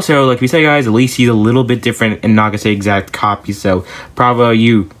different color, so like we say, guys, at least he's a little bit different and not gonna say exact copy, so bravo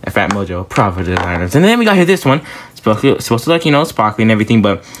you, Fat Mojo, bravo designers. And then we got here this one. supposed to look, you know, sparkly and everything,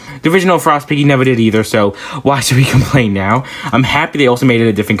 but the original Frost Piggy never did either, so why should we complain now? I'm happy they also made it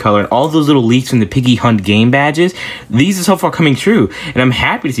a different color, and all those little leaks from the Piggy Hunt game badges, these are so far coming true, and I'm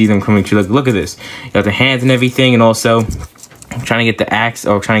happy to see them coming true. Look at this. You got the hands and everything, and also I'm trying to get the axe,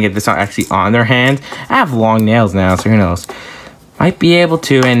 or trying to get this actually on their hand. I have long nails now, so who knows? Might be able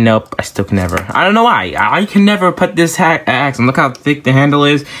to, and nope, I still can never. I don't know why. I can never put this axe, and look how thick the handle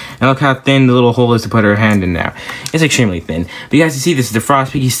is, and look how thin the little hole is to put her hand in now. It's extremely thin. But you guys can see this is the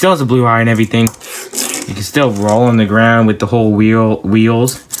Frost Piggy. Still has a blue eye and everything. You can still roll on the ground with the whole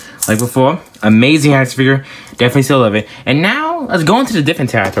wheels like before. Amazing action figure. Definitely still love it. And now, let's go into the different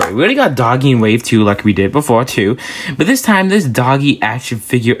territory. We already got Doggy in Wave 2 like we did before too. But this time, this Doggy action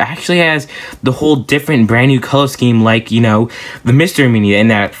figure actually has the whole different brand new color scheme like, you know, the Mystery Mini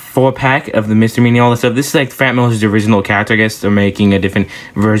and that 4-pack of the Mystery Mini, all that stuff. This is like Fat Miller's original character. I guess they're making a different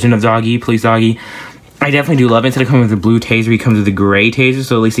version of Doggy, Police Doggy. I definitely do love it. Instead of coming with the blue taser, he comes with the gray taser,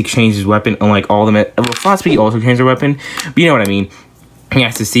 so at least he changes his weapon, unlike all of them. Well, Frost Piggy also changed their weapon, but you know what I mean. You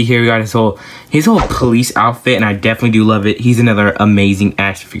guys to see here, we got his whole police outfit, and I definitely do love it. He's another amazing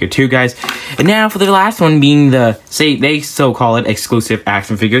action figure too, guys. And now for the last one, being the, they so call it exclusive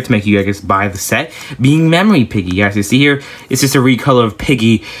action figure to make you guys buy the set, being Memory Piggy. You guys can see here, it's just a recolor of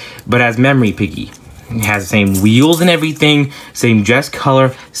Piggy, but as Memory Piggy. It has the same wheels and everything, same dress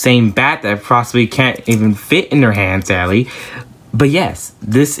color, same bat that possibly can't even fit in their hand, sadly. But yes,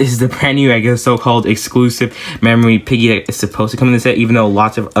 this is the brand new, I guess, so-called exclusive Memory Piggy that is supposed to come in the set, even though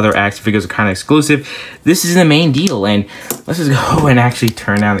lots of other action figures are kind of exclusive. This is the main deal, and let's just go and actually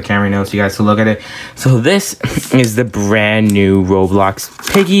turn down the camera now so you guys can look at it. So this is the brand new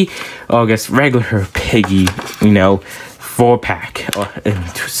Roblox Piggy, or I guess regular Piggy, you know, 4-pack or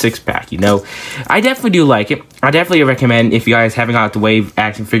 6-pack, you know. I definitely do like it. I definitely recommend if you guys haven't got the wave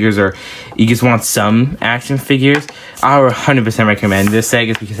action figures or you just want some action figures, I would 100% recommend this set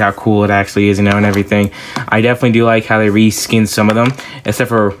just because how cool it actually is, you know, and everything. I definitely do like how they reskinned some of them, except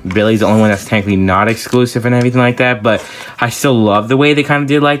for Billy's the only one that's technically not exclusive and everything like that, but I still love the way they kind of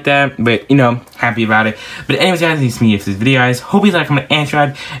did like that, but, you know, happy about it. But anyways, guys, this is me for this video, guys. Hope you like, comment, and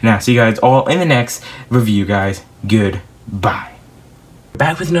subscribe, and I'll see you guys all in the next review, guys. Goodbye.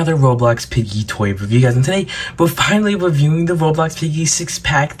 Back with another Roblox Piggy toy review, guys, and today we're finally reviewing the Roblox Piggy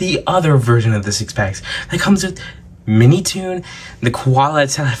 6-pack, the other version of the 6-packs that comes with Mini Toon, the koala,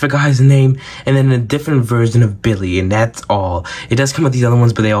 I forgot his name, and then a different version of Billy, and that's all. It does come with these other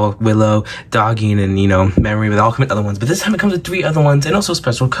ones, but they all, Willow, Doggy, and, you know, Memory, but they all come with other ones, but this time it comes with 3 other ones, and also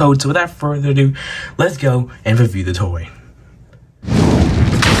special codes. So without further ado, let's go and review the toy.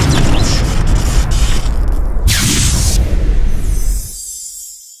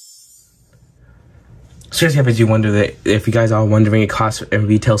 So if you wonder that, if you guys are wondering, it costs and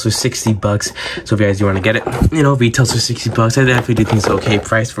retails for 60 bucks. So if you guys do want to get it, you know, retails for 60 bucks. I definitely do think it's an okay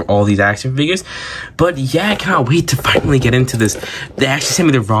price for all these action figures. But yeah, I cannot wait to finally get into this. They actually sent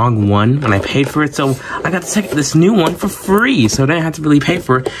me the wrong one when I paid for it, so I got this new one for free. So I didn't have to really pay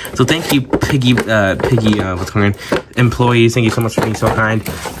for it. So thank you, Piggy, what's going on, employees. Thank you so much for being so kind.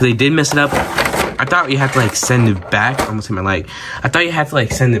 They did mess it up. I thought you had to like send it back. I almost hit my leg. I thought you had to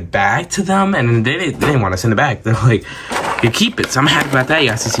like send it back to them, and they didn't want to send it back. They're like, you keep it. So I'm happy about that. You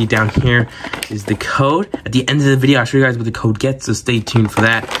guys can see down here is the code. At the end of the video, I'll show you guys what the code gets. So stay tuned for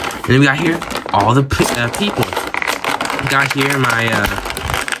that. And then we got here all the people. We got here my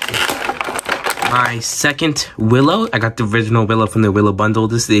second Willow. I got the original Willow from the Willow bundle.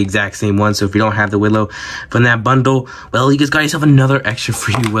 This is the exact same one. So if you don't have the Willow from that bundle, well, you just got yourself another extra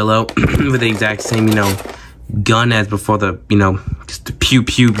free Willow with the exact same, you know, gun as before, the, you know, just the pew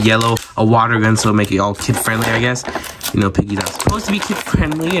pew yellow, a water gun, so make it all kid friendly, I guess. You know, Piggy's not supposed to be kid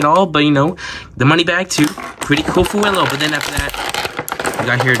friendly at all, but you know, the money bag too, pretty cool for Willow. But then after that, we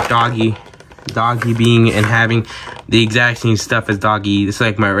got here Doggy being and having the exact same stuff as Doggy. This is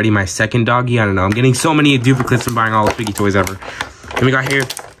like already my second Doggy. I don't know, I'm getting so many duplicates from buying all the Piggy toys ever. And we got here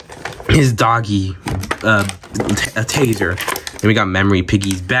his Doggy, a taser. Then we got Memory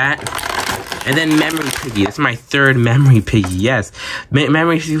Piggy's bat. And then Memory Piggy. This is my third Memory Piggy, yes.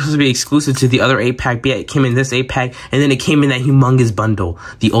 Memory Piggy was supposed to be exclusive to the other 8-pack, but yeah, it came in this 8-pack, and then it came in that humongous bundle,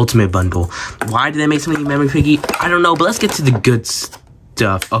 the ultimate bundle. Why did they make so many Memory Piggy? I don't know, but let's get to the good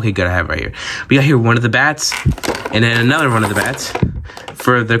stuff. Okay, good, I have it right here. We got here one of the bats, and then another one of the bats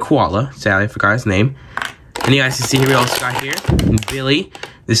for the koala. Sadly, I forgot his name. And you guys can see here, we also got here Billy.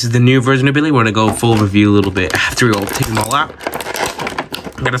 This is the new version of Billy. We're gonna go full review a little bit after we all take them all out.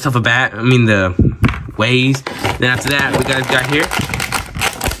 Got ourselves a bat, the ways. Then after that, we got here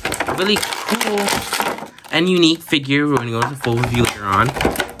a really cool and unique figure. We're gonna go into full review later on.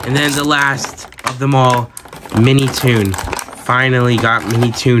 And then the last of them all, Mini Toon. Finally got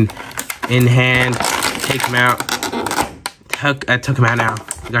Mini Toon in hand. Take him out. I took him out now.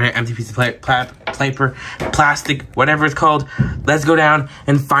 We got an empty piece of paper, plastic, whatever it's called. Let's go down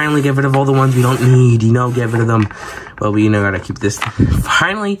and finally get rid of all the ones we don't need. You know, get rid of them. Well, we gotta keep this.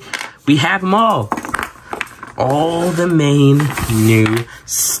 Finally, we have them all. All the main new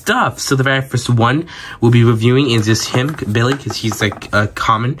stuff. So the very first one we'll be reviewing is just him, Billy, because he's like a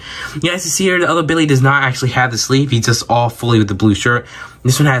common. You guys can see here, the other Billy does not actually have the sleeve. He's just all fully with the blue shirt.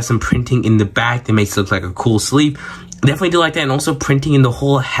 This one has some printing in the back that makes it look like a cool sleeve. Definitely do like that, and also printing in the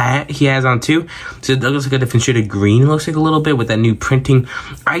whole hat he has on too. So it looks like a different shade of green, it looks like a little bit with that new printing.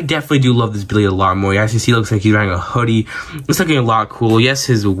 I definitely do love this Billy a lot more. You guys can see it looks like he's wearing a hoodie. It's looking a lot cool. Yes,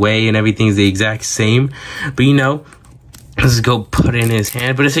 his way and everything is the exact same, but you know, let's go put it in his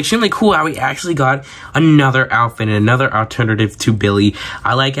hand. But it's extremely cool how we actually got another outfit and another alternative to Billy.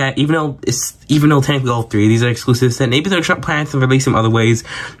 I like that, even though technically all three of these are exclusives, and maybe they're planning to release them other ways,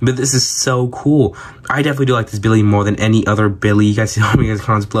 but this is so cool. I definitely do like this Billy more than any other Billy. You guys see how many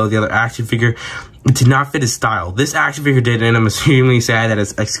comments below. The other action figure, it did not fit his style. This action figure did, and I'm extremely sad that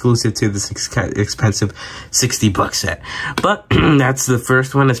it's exclusive to this expensive $60 set. But that's the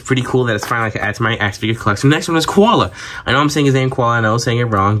first one. It's pretty cool that it's finally like add to my action figure collection. The next one is Koala. I know I'm saying his name Koala. I know I'm saying it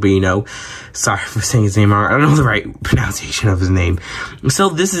wrong, but you know, sorry for saying his name wrong. I don't know the right pronunciation of his name. So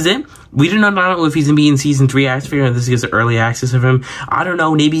this is it. We do not know if he's going to be in Season 3 action figure, and this gives early access of him. I don't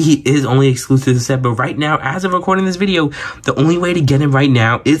know, maybe he is only exclusive to the set, but right now, as of recording this video, the only way to get him right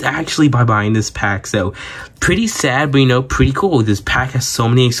now is actually by buying this pack. So, pretty sad, but you know, pretty cool. This pack has so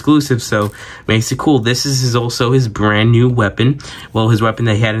many exclusives, so makes it cool. This is also his brand new weapon. Well, his weapon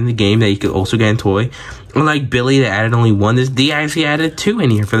that he had in the game that you could also get in toy. Unlike Billy, they added only one. They actually added two in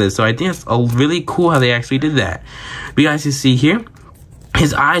here for this, so I think it's really cool how they actually did that. But you guys can see here,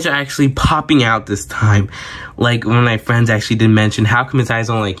 his eyes are actually popping out this time. Like, one of my friends actually did mention, how come his eyes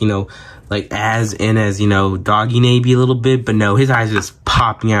don't, like, you know, like, as, you know, doggy maybe a little bit, but no, his eyes are just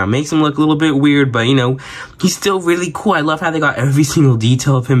popping out. Makes him look a little bit weird, but, you know, he's still really cool. I love how they got every single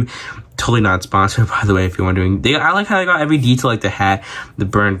detail of him. Totally not sponsored, by the way, if you're wondering. I like how they got every detail, like the hat, the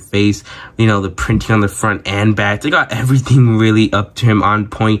burned face, you know, the printing on the front and back. They got everything really up to him on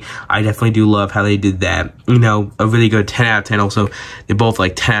point. I definitely do love how they did that. You know, a really good 10 out of 10. Also, they're both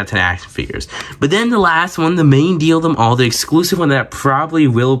like 10 out of 10 action figures. But then the last one, the main deal of them all, the exclusive one that probably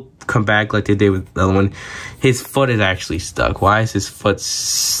will come back like they did with the other one. His foot is actually stuck. Why is his foot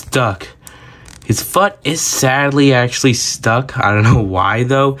stuck? His foot is sadly actually stuck. I don't know why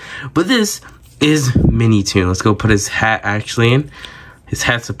though. But this is Mini Toon. Let's go put his hat actually in. His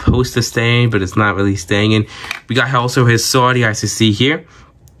hat's supposed to stay in, but it's not really staying in. We got also his sword, you guys can see here.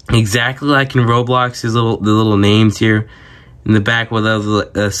 Exactly like in Roblox, the little names here in the back with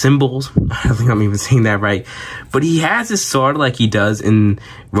the symbols. I don't think I'm even saying that right. But he has his sword like he does in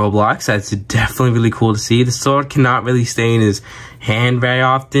Roblox. That's definitely really cool to see. The sword cannot really stay in his hand very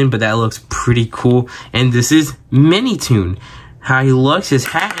often, but that looks pretty cool. And this is Mini Toon. How he looks, his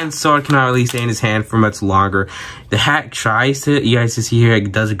hat and sword cannot really stay in his hand for much longer. The hat tries to, you guys can see here,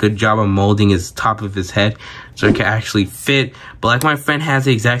 it does a good job of molding his top of his head so it can actually fit. But like my friend has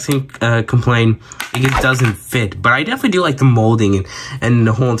the exact same complaint, it just doesn't fit. But I definitely do like the molding and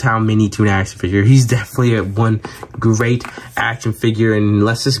the whole entire Mini Toon action figure. He's definitely one great action figure, and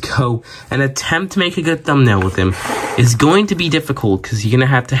let's just go and attempt to make a good thumbnail with him. It's going to be difficult because you're going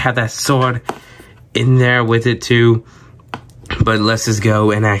to have that sword in there with it too. But let's just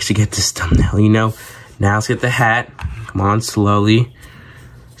go and actually get this thumbnail, you know. Now let's get the hat. Come on, slowly.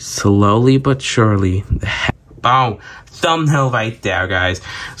 Slowly but surely. The hat. Boom. Thumbnail right there, guys.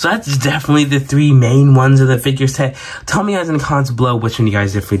 So that's definitely the three main ones of the figure set. Tell me guys in the comments below which one you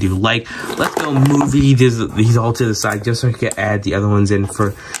guys definitely do like. Let's go move these all to the side just so I can add the other ones in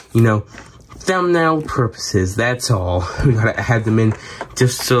for, you know, thumbnail purposes. That's all. We gotta add them in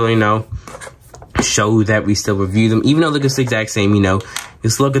just so, you know, show that we still review them, even though they're just the exact same, you know.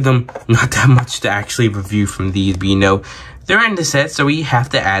 Just look at them, not that much to actually review from these, but you know, they're in the set, so we have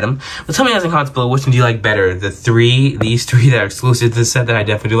to add them. But tell me guys in the comments below, which one do you like better? These three that are exclusive to the set that I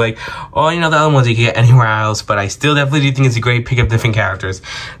definitely do like, or, you know, the other ones you can get anywhere else, but I still definitely do think it's a great pick of different characters.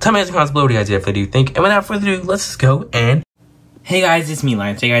 Tell me guys in the comments below what you guys definitely do think, and without further ado, let's just go and... Hey guys, it's me,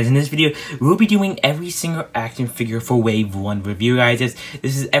 Lion. So guys, in this video, we'll be doing every single action figure for Wave 1 review, guys. This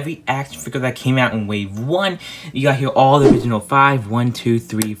is every action figure that came out in Wave 1. You got here all the original 5, 1, 2,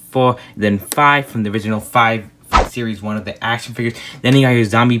 3, 4, then 5 from the original 5 Series 1 of the action figures. Then you got your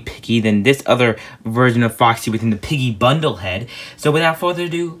Zombie Piggy, then this other version of Foxy within the Piggy bundle head. So without further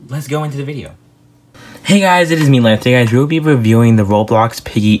ado, let's go into the video. Hey guys, it is me, Lance. Hey guys, we'll be reviewing the Roblox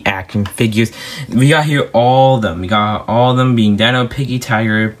Piggy action figures. We got here all of them. We got all of them being Dino, Piggy,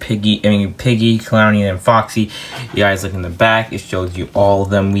 Tiger, Piggy, Clowny, and Foxy. You guys look in the back, it shows you all of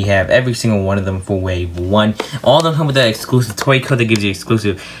them. We have every single one of them for wave 1. All of them come with that exclusive toy code that gives you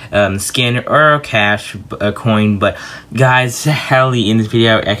exclusive skin or cash coin. But guys, sadly in this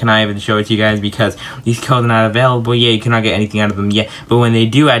video, I cannot even show it to you guys because these codes are not available yet. You cannot get anything out of them yet. But when they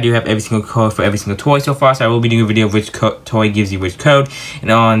do, I do have every single code for every single toy so far, so I will be doing a video of which toy gives you which code, and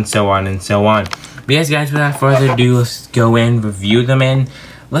on, so on, and so on. But yes, guys, without further ado, let's go and review them, and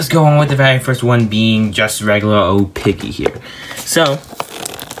let's go on with the very first one being just regular old Piggy here. So,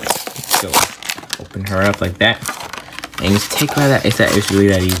 let's go open her up like that, and just take her out. It's really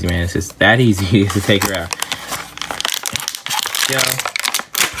that easy, man. It's just that easy to take her out. Go,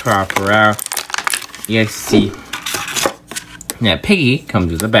 prop her out. You guys see, now Piggy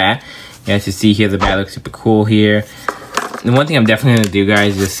comes with a bat. You guys can see here the bat looks super cool here. The one thing I'm definitely gonna do,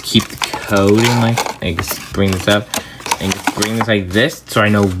 guys, is just keep the code in, like, I just bring this up and just bring this like this, so I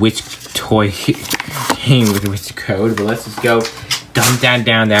know which toy came with which code. But let's just go dump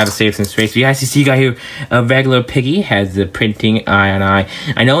down to save some space. You guys can see you got here a regular Piggy has the printing eye on eye.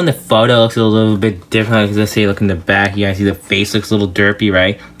 I know in the photo it looks a little bit different, because let's say look in the back, you guys see the face looks a little derpy,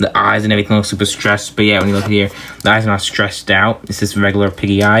 right? The eyes and everything looks super stressed, but yeah, when you look here, the eyes are not stressed out. It's just regular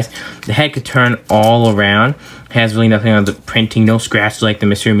Piggy eyes. The head could turn all around. Has really nothing on the printing, no scratches like the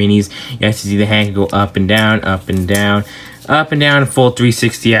Mr. Minis. You guys can see the hand can go up and down, up and down, up and down, full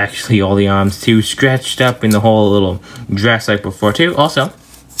 360 actually, all the arms too, stretched up in the whole little dress like before too. Also,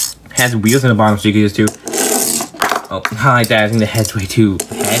 has wheels in the bottom so you can just do, oh, not like that, I think the head's way too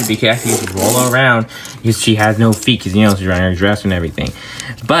head, because you actually just roll around, because she has no feet, because you know she's wearing her dress and everything.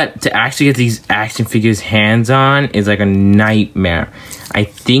 But to actually get these action figures hands on is like a nightmare. I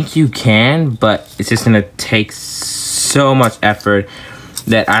think you can, but it's just gonna take so much effort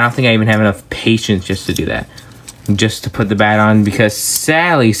that I don't think I even have enough patience just to do that. Just to put the bat on, because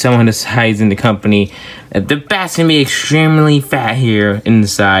sadly someone decides in the company that the bat's gonna be extremely fat here in the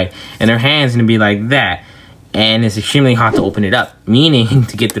side, and their hand's gonna be like that, and it's extremely hard to open it up, meaning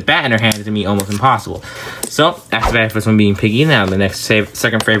to get the bat in their hands is gonna be almost impossible. So after that first one being Piggy, now the next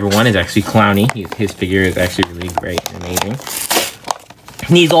second favorite one is actually Clowny. His figure is actually really great and amazing.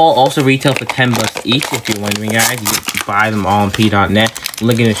 These all also retail for 10 bucks each. If you're wondering, guys, you can buy them all on p.net.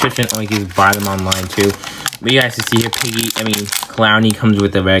 Link in the description, or you can buy them online too. But you guys can see here, Clowny comes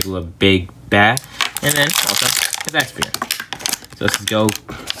with a regular big bat, and then also his action figure. So let's just go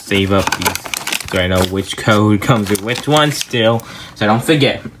save up these, so I know which code comes with which one still, so I don't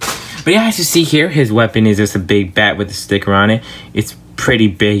forget. But you guys can see here, his weapon is just a big bat with a sticker on it. It's pretty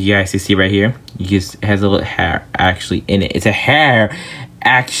big. You guys can see right here. It has a little hair actually in it. It's a hair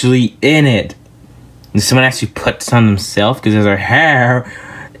actually in it. And someone actually put this on themselves, because there's a hair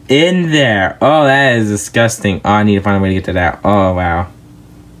in there. Oh, that is disgusting. Oh, I need to find a way to get to that. Oh, wow.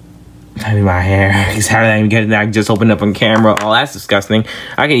 That'd be my hair. Because how did I even get it? I just opened up on camera. Oh, that's disgusting.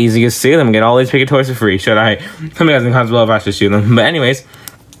 I could easily just sue them and get all these Piggy toys for free. Should I? Somebody has in comments below if I should sue them. But anyways,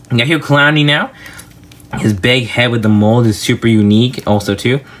 you got here Clowny now. His big head with the mold is super unique also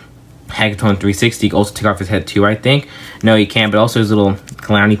too. Hackathon 360. You can also take off his head too, I think. No, you can't, but also his little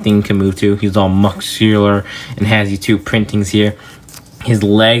Clowny thing can move too. He's all muscular and has these two printings here. His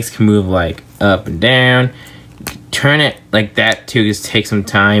legs can move like up and down. You can turn it like that too, just take some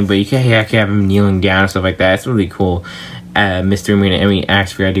time, but you can have him kneeling down and stuff like that. It's really cool. Mr. Marina,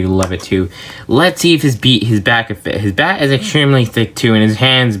 actually, I do love it too. Let's see if his back can fit. His bat is extremely thick too, and his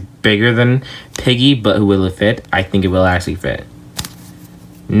hand's bigger than Piggy, but will it fit? I think it will actually fit.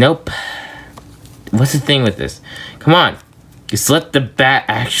 Nope. What's the thing with this? Come on. Just let the bat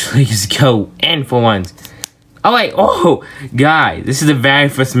actually just go in for once. Oh wait, oh, guys, this is the very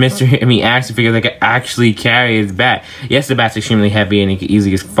first action figure that can actually carry his bat. Yes, the bat's extremely heavy and he can easily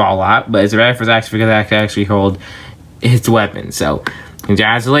just fall out, but it's the very first action figure that can actually hold its weapon. So,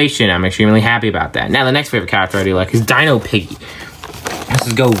 congratulations, I'm extremely happy about that. Now, the next favorite character I do like is Dino Piggy. Let's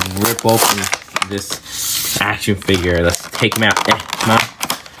just go rip open this action figure. Let's take him out. Come on.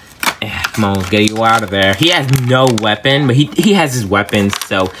 Come on, let's get you out of there. He has no weapon, but he has his weapons,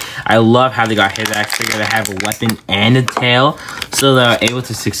 so I love how they got his action figure to have a weapon and a tail, so they're able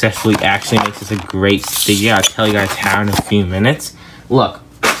to successfully actually make this a great figure. I'll tell you guys how in a few minutes. Look,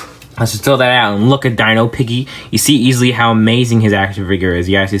 let's just throw that out and look at Dino Piggy. You see easily how amazing his action figure is.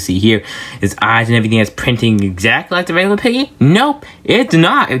 You guys can see here, his eyes and everything is printing exactly like the regular Piggy. Nope, it's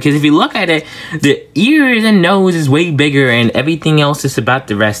not, because if you look at it, the ears and nose is way bigger, and everything else is about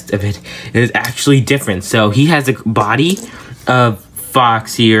the rest of it is actually different. So he has a body of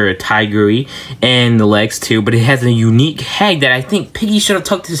foxy or a tigery, and the legs too, but it has a unique head that I think Piggy should have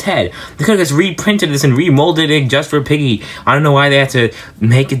took his head. They could have just reprinted this and remolded it just for Piggy. I don't know why they had to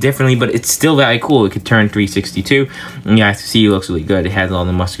make it differently, but it's still very cool. It could turn 362. And you guys can see it looks really good. It has all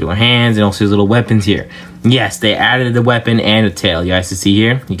the muscular hands and also his little weapons here. Yes, they added the weapon and the tail. You guys can see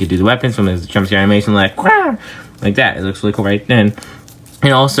here. You could do the weapons from his jump scare animation like that. It looks really cool right then.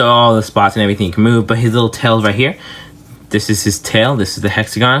 And also all the spots and everything you can move, but his little tail's right here. This is his tail. This is the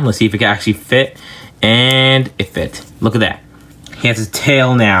hexagon. Let's see if it can actually fit. And it fit. Look at that. He has his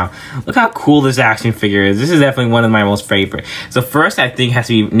tail now. Look how cool this action figure is. This is definitely one of my most favorite. So first, I think has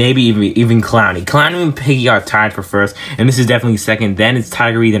to be maybe even Clowny. Clowny and Piggy are tied for first, and this is definitely second. Then it's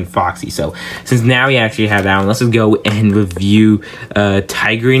Tigery, then Foxy. So since now we actually have that one, let's just go and review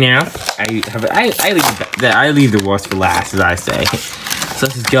Tigery now. I leave the worst for last, as I say. So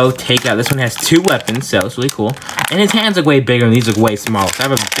let's just go take out. This one has 2 weapons, so it's really cool. And his hands look way bigger, and these look way smaller. So I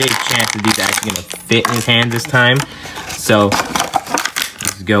have a big chance that these are actually gonna fit in his hands this time. So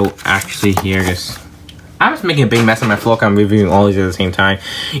let's go actually here. I'm just making a big mess on my floor. I'm reviewing all these at the same time.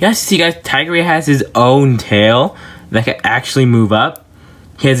 You guys see, guys, Tigery has his own tail that can actually move up.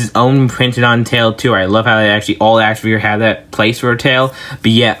 He has his own printed on tail too. I love how they actually all the action figures have that place for a tail,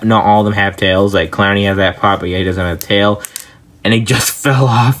 but yet not all of them have tails. Like Clowny has that part, but yeah, he doesn't have a tail. And it just fell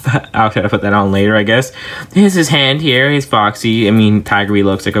off. I'll try to put that on later, I guess. Here's his hand here. Here's Foxy. I mean, Tigery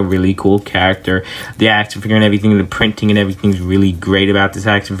looks like a really cool character. The action figure and everything, the printing and everything's really great about this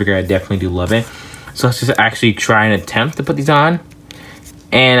action figure. I definitely do love it. So let's just actually try and attempt to put these on.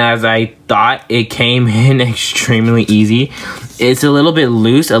 And as I thought, it came in extremely easy. It's a little bit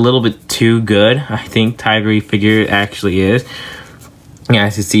loose, a little bit too good. I think Tigery figure actually is. Yeah,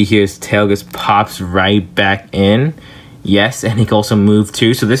 as you see here, his tail just pops right back in. Yes, and he can also move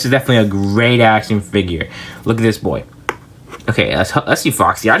too. So this is definitely a great action figure. Look at this boy. Okay, let's see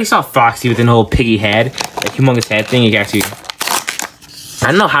Foxy. I already saw Foxy with an old Piggy head, that humongous head thing. You can actually,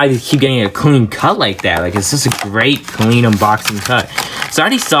 I don't know how you keep getting a clean cut like that. Like, it's just a great clean unboxing cut. So I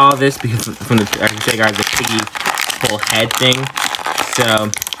already saw this because from the, I can show you guys the Piggy whole head thing.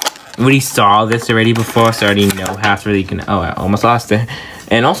 So we already saw this already before, so I already know how to really can. Oh, I almost lost it.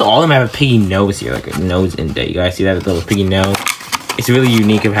 And also, all of them have a Piggy nose here, like a nose indent. You guys see that little Piggy nose? It's really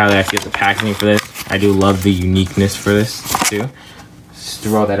unique of how they actually get the packaging for this. I do love the uniqueness for this, too. Just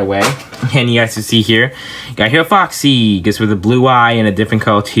throw that away. And you guys can see here, you got here Foxy, gets with a blue eye and a different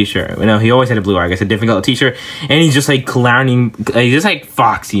color t-shirt. No, he always had a blue eye, I guess a different color t-shirt. And he's just like clowning, he's just like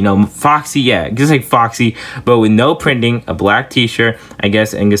Foxy, you know, Foxy, yeah, just like Foxy, but with no printing, a black t-shirt, I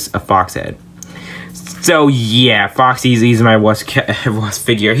guess, and just a fox head. So yeah, Foxy's my worst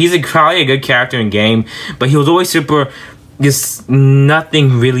figure. He's probably a good character in game, but he was always super, just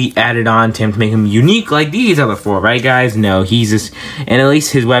nothing really added on to him to make him unique like these other 4, right guys? No, he's just, and at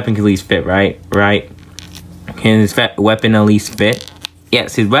least his weapon can at least fit, right? Can his weapon at least fit?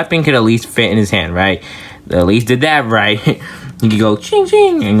 Yes, his weapon could at least fit in his hand, right? They at least did that right. He could go ching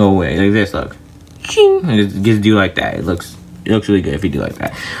ching and go away like this, look. Ching, and just do like that. It looks really good if you do like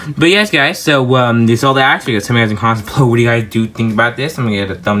that. But yes, guys, so this is all the action figures. Tell me guys in comments below what do you guys do think about this. I'm gonna get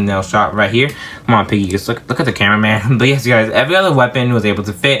a thumbnail shot right here. Come on, Piggy, just look at the camera, man. But yes, guys, every other weapon was able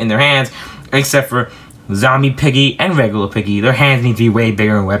to fit in their hands except for Zombie Piggy and regular Piggy. Their hands need to be way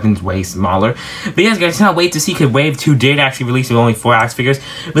bigger and weapons way smaller. But yes, guys, cannot wait to see because Wave 2 did actually release with only 4 action figures.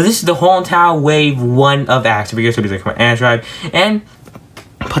 But this is the whole entire Wave 1 of action figures. So be like, come on, drive and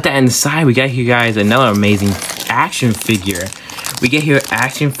put that inside. We got here, guys, another amazing action figure. We get here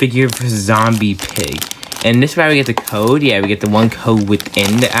action figure for Zombie Pig. And this is why we get the code. Yeah, we get the one code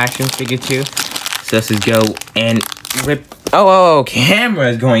within the action figure too. So let's just go and rip. Oh, camera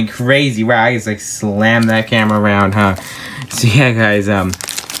is going crazy. Wow, I just like slam that camera around, huh? So yeah, guys,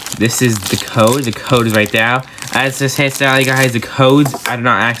 this is the code. The code is right there. As this hey, Sally, guys, the codes I do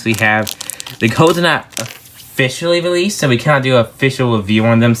not actually have. The codes are not officially released, so we cannot do an official review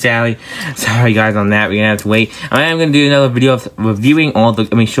on them, Sally. Sorry guys on that, we're gonna have to wait. I am gonna do another video of reviewing all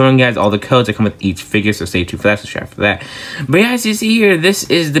the, showing you guys all the codes that come with each figure, so stay tuned for that, subscribe for that. But yeah, as you see here, this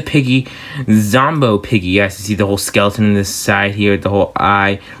is the Piggy, Zombo Piggy. You guys can see the whole skeleton in this side here, the whole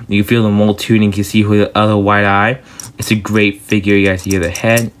eye. You can feel the mold tuning, you can see the other white eye. It's a great figure. You guys see the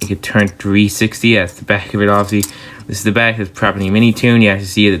head, it can turn 360, that's the back of it obviously. This is the back, it's properly mini tuned. You guys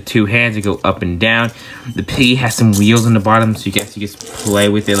see the 2 hands that go up and down. The Piggy has some wheels on the bottom, so you guys can just play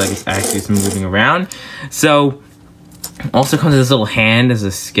with it like it's actually moving around. So, also comes with this little hand as a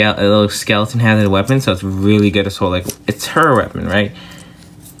little skeleton has a weapon, so it's really good. It's like it's her weapon, right?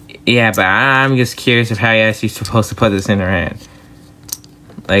 Yeah, but I'm just curious of how you actually supposed to put this in her hand.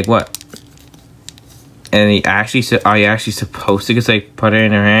 Like what? And are you actually supposed to just like put it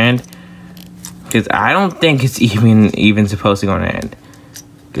in her hand? Because I don't think it's even supposed to go in her hand.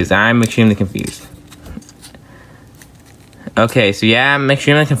 Because I'm extremely confused. Okay, so yeah, I'm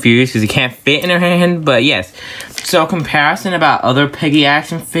extremely confused because it can't fit in her hand, but yes. So comparison about other Piggy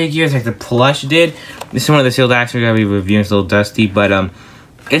action figures like the plush did. This is one of the sealed action figures I'll be reviewing. It's a little dusty, but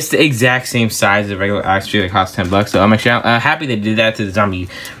it's the exact same size as the regular action figure that costs $10. So I'm actually happy they did that to the zombie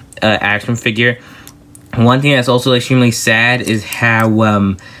action figure. One thing that's also extremely sad is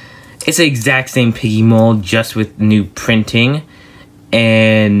how it's the exact same Piggy mold, just with new printing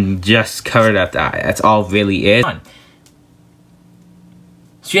and just covered up the eye. That's all really is.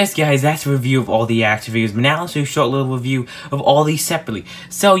 So yes guys, that's a review of all the action figures, but now let's do a short little review of all these separately.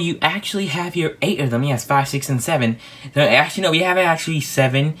 So you actually have here 8 of them, yes, 5, 6, and 7. So actually no, we have actually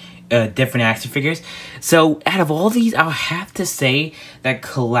 7 different action figures. So out of all these, I'll have to say that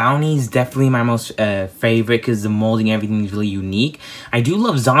Clowny is definitely my most favorite because the molding, everything is really unique. I do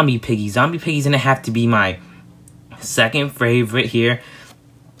love Zombie Piggy. Zombie Piggy's gonna have to be my second favorite here,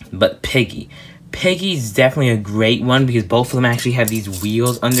 but Piggy's definitely a great one because both of them actually have these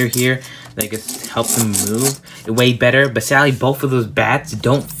wheels under here that just help them move way better. But sadly, both of those bats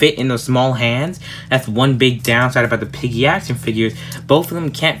don't fit in those small hands. That's one big downside about the Piggy action figures. Both of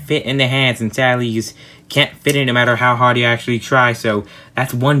them can't fit in the hands, and sadly, you just can't fit in no matter how hard you actually try. So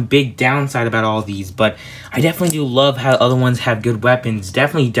that's one big downside about all these. But I definitely do love how other ones have good weapons.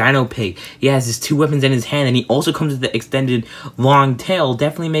 Definitely Dino Pig. He has his 2 weapons in his hand, and he also comes with the extended long tail,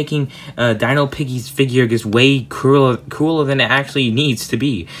 definitely making Dino Piggy's figure just way cooler than it actually needs to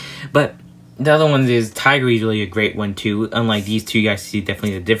be. But the other one is Tiger is really a great one too. Unlike these two, you guys see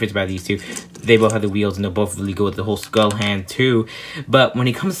definitely the difference about these two. They both have the wheels and they both really go with the whole skull hand too. But when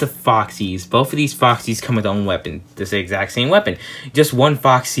it comes to Foxies, both of these Foxies come with their own weapon. This exact same weapon. Just one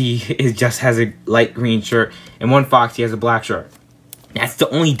Foxy just has a light green shirt and one Foxy has a black shirt. That's the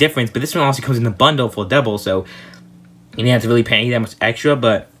only difference. But this one also comes in the bundle for double, so you didn't have to really pay that much extra.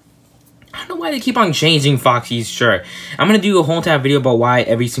 But I don't know why they keep on changing Foxy's shirt. I'm gonna do a whole entire video about why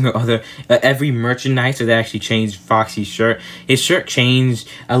every single other, every merchandiser that actually changed Foxy's shirt. His shirt changed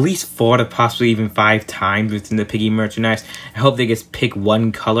at least 4 to possibly even 5 times within the Piggy merchandise. I hope they just pick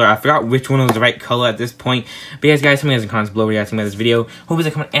one color. I forgot which one was the right color at this point. But yes, guys, tell me guys in the comments below what you guys think about this video. Hope you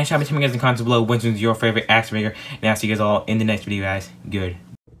guys comment and shop. Tell me guys in the comments below which one's your favorite action figure. And I'll see you guys all in the next video, guys. Good.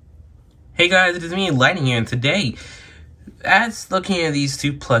 Hey guys, it is me, Lightning here, and today, as looking at these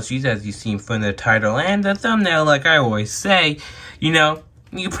 2 plushies, as you've seen from the title and the thumbnail, like I always say, you know,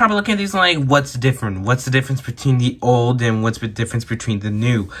 you're probably looking at these like, what's different? What's the difference between the old and what's the difference between the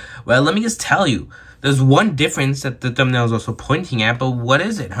new? Well, let me just tell you. There's one difference that the thumbnail is also pointing at, but what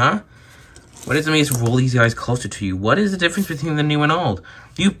is it, huh? What is it? Let me just roll these guys closer to you. What is the difference between the new and old?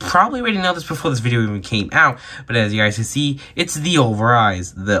 You probably already know this before this video even came out, but as you guys can see, it's the over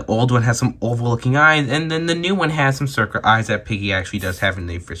eyes. The old one has some oval-looking eyes, and then the new one has some circular eyes that Piggy actually does have in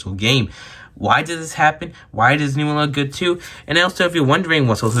the official game. Why did this happen? Why does the new one look good too? And also, if you're wondering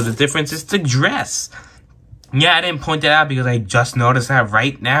what's also the difference, it's the dress. Yeah, I didn't point that out because I just noticed that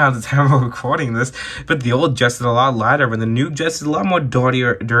right now, the time I'm recording this. But the old dress is a lot lighter, but the new dress is a lot more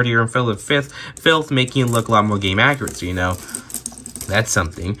dirtier and filled with filth, making it look a lot more game accurate, so you know. That's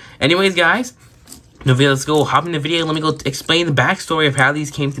something. Anyways, guys, no video, let's go hop in the video. Let me go explain the backstory of how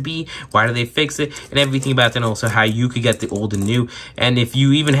these came to be, why do they fix it, and everything about that, and also how you could get the old and new, and if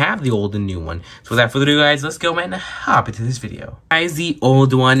you even have the old and new one. So without further ado, guys, let's go and hop into this video. Guys, the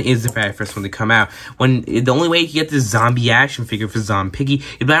old one is the very first one to come out. The only way you can get the zombie action figure for Zombie Piggy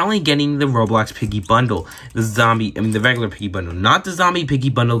is by only getting the Roblox Piggy bundle. The regular Piggy bundle, not the Zombie Piggy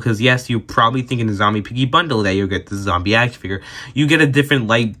bundle, because yes, you're probably thinking the Zombie Piggy bundle that you'll get the zombie action figure. You get a different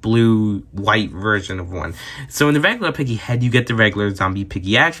light blue, white version of one. So in the regular Piggy head, you get the regular Zombie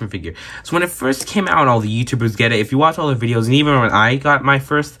Piggy action figure. So when it first came out, all the YouTubers get it. If you watch all the videos, and even when I got my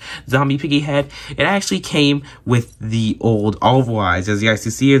first Zombie Piggy head, it actually came with the old oval eyes. As you guys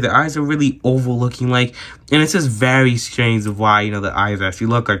can see here, the eyes are really oval looking like, and it's just very strange of why, you know, the eyes actually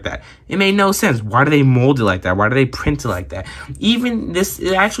look like that. It made no sense. Why do they mold it like that? Why do they print it like that? Even this,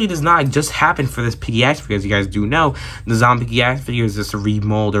 it actually does not just happen for this Piggy action figure. As you guys do know, the Zombie Piggy action figure is just a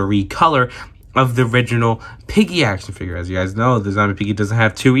remold or recolor of the original Piggy action figure. As you guys know, the Zombie Piggy doesn't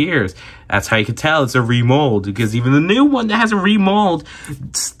have 2 ears. That's how you can tell it's a remold, because even the new one that has a remold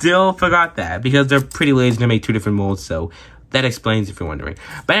still forgot that, because they're pretty lazy to make 2 different molds, so that explains if you're wondering.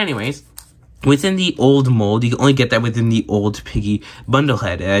 But anyways, within the old mold, you can only get that within the old Piggy bundle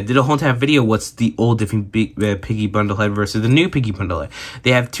head. I did a whole entire video what's the old different Piggy bundle head versus the new Piggy bundle head.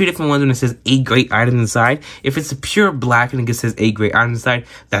 They have two different ones when it says 8 great items inside. If it's a pure black and it says 8 great items inside,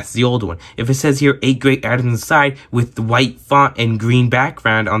 that's the old one. If it says here 8 great items inside with the white font and green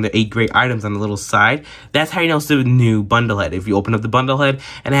background on the 8 great items on the little side, that's how you know it's the new bundle head. If you open up the bundle head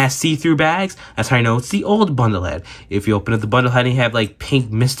and it has see-through bags, that's how you know it's the old bundle head. If you open up the bundle head and you have like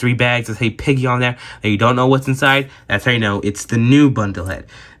pink mystery bags that say Piggy on there that you don't know what's inside, that's how you know it's the new bundle head.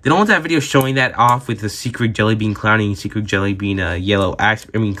 They don't want that video showing that off with the secret jelly bean clowny and secret jelly bean yellow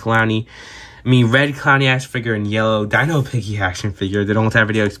clowny. Red clowny action figure and yellow dino Piggy action figure. They don't want that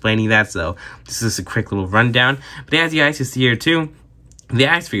video explaining that, so this is a quick little rundown. But as you guys can see here too, the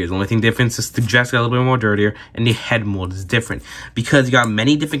action figures, the only thing different is the dress got a little bit more dirtier, and the head mold is different. Because you got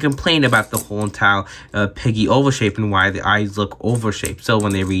many different complaints about the whole entire Piggy oval shape and why the eyes look oval shaped. So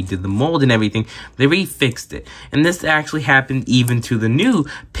when they redid the mold and everything, they refixed it. And this actually happened even to the new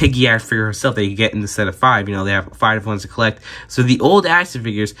Piggy action figure herself that you get in the set of 5. You know, they have 5 different ones to collect. So the old action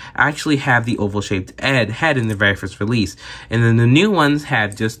figures actually have the oval shaped head in the very first release. And then the new ones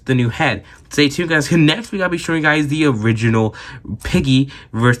had just the new head. Stay tuned, guys, because next we gotta be showing you guys the original Piggy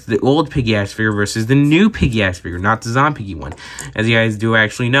versus the old Piggy action figure versus the new Piggy action figure, not the Zombie Piggy one. As you guys do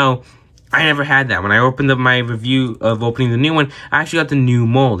actually know, I never had that. When I opened up my review of opening the new one, I actually got the new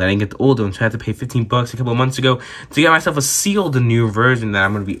mold. I didn't get the old one, so I had to pay 15 bucks a couple of months ago to get myself a sealed new version that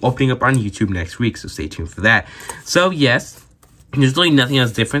I'm going to be opening up on YouTube next week, so stay tuned for that. So, yes, there's really nothing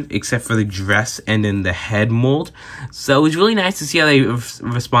else different except for the dress and then the head mold. So it was really nice to see how they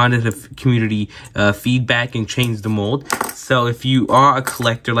responded to community feedback and changed the mold. So if you are a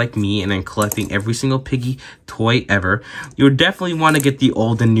collector like me and then collecting every single Piggy toy ever, you would definitely want to get the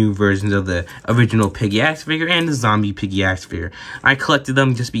old and new versions of the original Piggy action figure and the Zombie Piggy action figure. I collected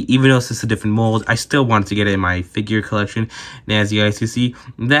them even though it's just a different mold, I still wanted to get it in my figure collection. And as you guys can see,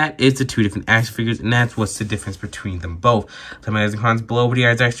 that is the 2 different action figures, and that's what's the difference between them both. So in the comments below, what do you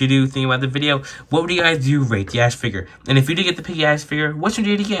guys actually do think about the video? What would you guys do rate the action figure? And if you did get the Piggy action figure, which one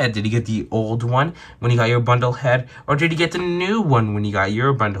did you get? Did you get the old one when you got your bundle head, or did you get the new one when you got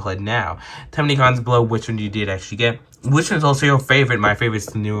your bundle head now? Tell me in the comments below which one you did actually get. Which one's also your favorite? My favorite is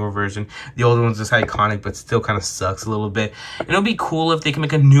the newer version. The older one's just iconic, but still kind of sucks a little bit. And it'll be cool if they can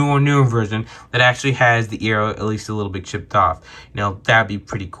make a newer version that actually has the ear at least a little bit chipped off. You know, that'd be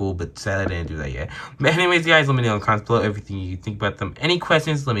pretty cool, but sadly I didn't do that yet. But anyways, guys, let me know in the comments below everything you think about them. Any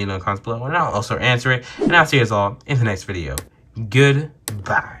questions, let me know in the comments below, and I'll also answer it. And I'll see you guys all in the next video.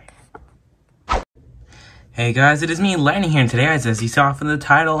 Goodbye. Hey guys, it is me, Lightning here, and today, as you saw from the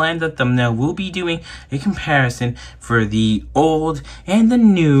title and the thumbnail, we'll be doing a comparison for the old and the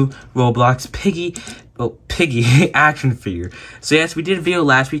new Roblox Piggy action figure. So yes, we did a video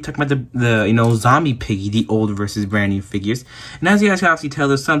last week talking about the Zombie Piggy, the old versus brand new figures. And as you guys can obviously tell,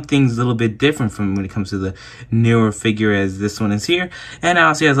 there's some things a little bit different from when it comes to the newer figure as this one is here, and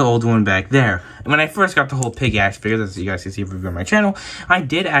obviously has the old one back there. And when I first got the whole Piggy action figure, as you guys can see if you on my channel, I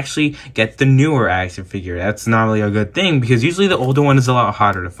did actually get the newer action figure. That's not really a good thing because usually the older one is a lot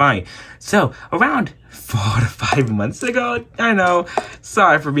harder to find. So around 4 to 5 months ago, I know,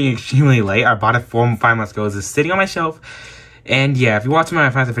 sorry for being extremely late. I bought it 4 to 5 months ago. It's just sitting on my shelf. And yeah, if you're watching my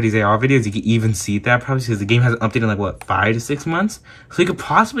Final Fantasy AR videos, you can even see that probably because the game hasn't updated in like, what, 5 to 6 months? So you could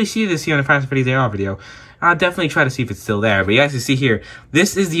possibly see this here on the Final Fantasy AR video. I'll definitely try to see if it's still there. But you guys can see here,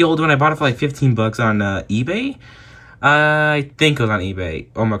 this is the old one. I bought it for like 15 bucks on eBay. I think it was on eBay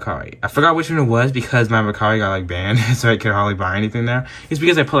or Mercari. I forgot which one it was because my Mercari got like banned, so I could hardly buy anything there. It's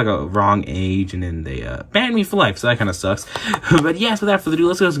because I put like a wrong age and then they banned me for life, so that kind of sucks. But yes, without further ado,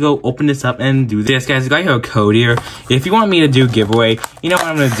 let's just go open this up and do this, guys. I got here a code here. If you want me to do giveaway, you know what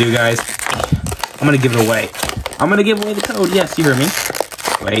I'm gonna do, guys? I'm gonna give it away. I'm gonna give away the code. Yes, you heard me.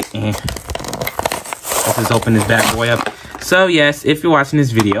 Wait. Let's just open this bad boy up. So yes, if you're watching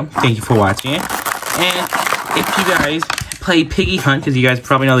this video, thank you for watching it. And if you guys play Piggy Hunt, because you guys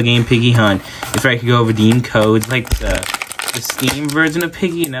probably know the game Piggy Hunt, it's where I could go redeem codes, like the Steam version of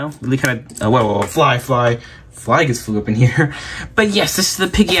Piggy, you know? Really kind of, whoa, fly. Fly gets flew up in here. But yes, this is the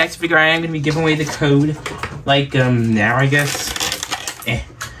Piggy action figure. I am going to be giving away the code, like, now, I guess.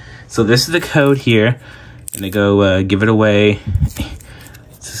 So this is the code here. I'm going to go give it away.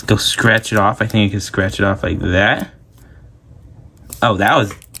 Let's just go scratch it off. I think I can scratch it off like that. Oh, that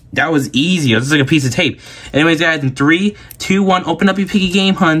was easy. It was just like a piece of tape. Anyways, guys, in 3, 2, 1, open up your Piggy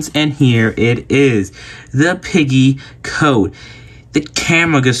game hunts, and here it is. The Piggy code. The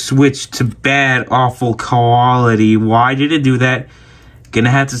camera just switched to bad, awful quality. Why did it do that?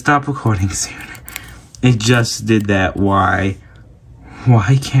 Gonna have to stop recording soon. It just did that. Why?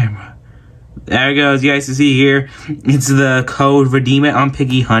 Why, camera? there it goes. You guys can see here, it's the code Redeem It on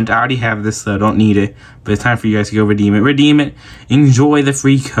Piggy Hunt. I already have this, so don't need it. But it's time for you guys to go redeem it. Redeem it. Enjoy the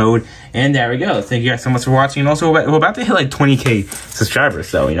free code. And there we go. Thank you guys so much for watching. And also, we're about to hit like 20K subscribers.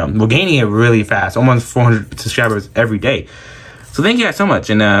 So, you know, we're gaining it really fast. Almost 400 subscribers every day. So thank you guys so much.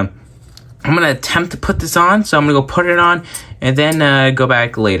 And I'm going to attempt to put this on. So I'm going to go put it on and then go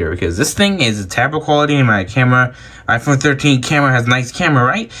back later. Because this thing is terrible quality in my camera. iPhone 13 camera has nice camera,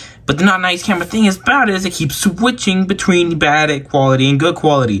 right? But the not nice camera thing is about it is it keeps switching between bad quality and good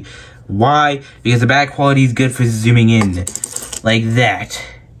quality. Why? Because the bad quality is good for zooming in. Like that.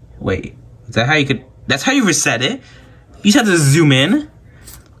 Wait. Is that how you could... That's how you reset it? You just have to zoom in?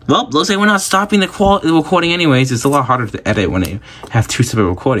 Well, looks like we're not stopping the recording anyways. It's a lot harder to edit when you have two separate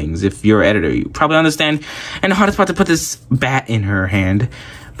recordings. If you're an editor, you probably understand. And the hardest part to put this bat in her hand.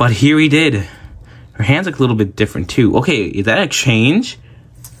 But here we did. Her hands look a little bit different too. Okay, is that a change?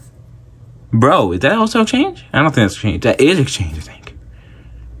 Bro, is that also a change? I don't think that's a change. That is a change, I think.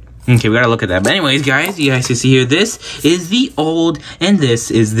 Okay, we gotta look at that. But anyways, guys, you guys can see here, this is the old and this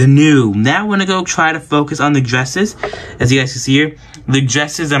is the new. Now we're gonna go try to focus on the dresses. As you guys can see here, the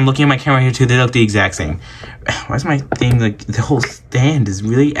dresses, I'm looking at my camera here too, they look the exact same. Why is my thing, like, the whole stand is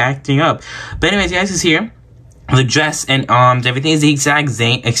really acting up. But anyways, you guys can see here, the dress and arms, everything is the exact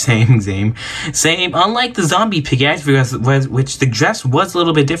same. Unlike the zombie Piggy, which the dress was a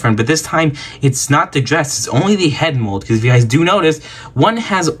little bit different, but this time it's not the dress, it's only the head mold. Because if you guys do notice, one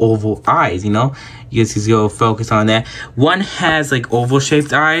has oval eyes, you know? You guys can go focus on that. One has like oval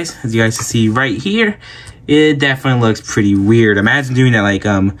shaped eyes, as you guys can see right here. It definitely looks pretty weird. Imagine doing that like,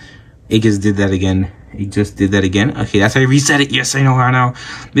 it just did that again. He just did that again. Okay, that's how you reset it. Yes, I know.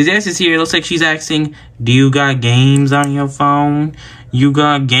 But this is here. It looks like she's asking, do you got games on your phone? You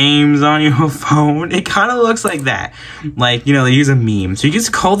got games on your phone? It kind of looks like that. Like, you know, they use a meme. So you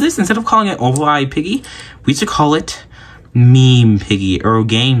just call this, instead of calling it Oval Eye Piggy, we should call it Meme Piggy, or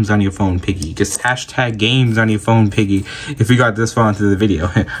games on your phone Piggy. Just hashtag games on your phone Piggy if you got this far into the video.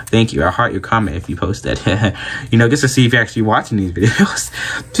 Thank you. I'll heart your comment if you post that. You know, just to see if you're actually watching these videos.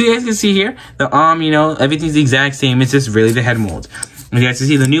 So you guys can see here, the you know, everything's the exact same. It's just really the head mold. And you guys can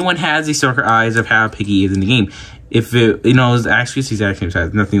see the new one has the circle eyes of how Piggy is in the game. If it, you know, it's actually the exact same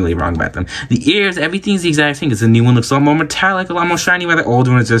size. Nothing really wrong about them. The ears, everything's the exact same. Because the new one looks a lot more metallic, a lot more shiny, while the old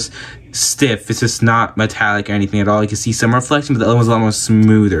one is just stiff. It's just not metallic or anything at all. You can see some reflection, but the other one's a lot more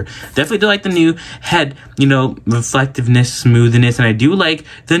smoother. Definitely do like the new head, you know, reflectiveness, smoothness, and I do like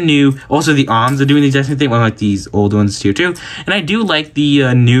the new, also the arms are doing the exact same thing, like these old ones here too. And I do like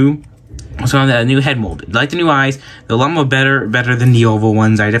the new, so on that new head mold. I like the new eyes. They're a lot more better than the oval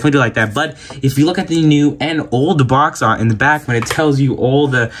ones. I definitely do like that. But if you look at the new and old box art in the back, when it tells you all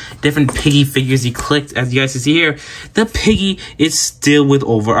the different Piggy figures you clicked, as you guys can see here, the Piggy is still with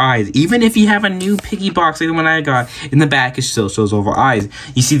oval eyes. Even if you have a new Piggy box like the one I got, in the back it still shows oval eyes.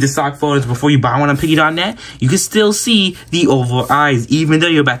 You see the stock photos before you buy one on Piggy.net, you can still see the oval eyes, even though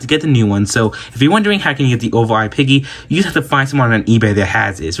you're about to get the new one. So if you're wondering how can you get the oval eye Piggy, you just have to find someone on eBay that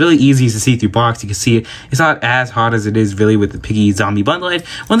has it. It's really easy to see through box. You can see it. It's not as hard as it is really with the Piggy Zombie Bundle Edge.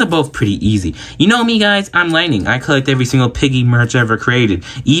 Well, they're both pretty easy. You know me, guys. I'm Lightning. I collect every single Piggy merch ever created,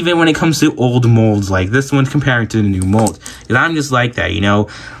 even when it comes to old molds like this one comparing to the new molds. Because I'm just like that, you know.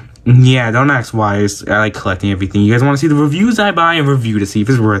 Yeah, don't ask why. I like collecting everything. You guys want to see the reviews I buy and review to see if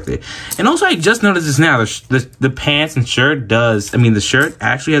it's worth it. And also, I just noticed this now. The pants and shirt does. I mean, the shirt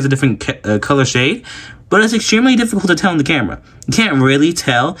actually has a different color shade. But it's extremely difficult to tell in the camera. You can't really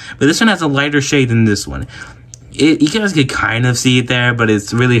tell, but this one has a lighter shade than this one. You guys can kind of see it there, but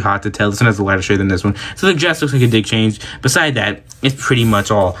it's really hard to tell. This one has a lighter shade than this one. So the dress looks like a big change. Beside that, it's pretty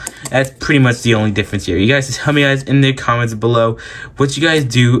much all. That's pretty much the only difference here. You guys just tell me guys in the comments below what you guys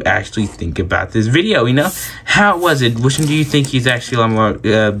do actually think about this video, you know? How was it? Which one do you think is actually a lot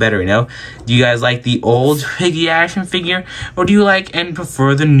more better, you know? Do you guys like the old Piggy action figure? Or do you like and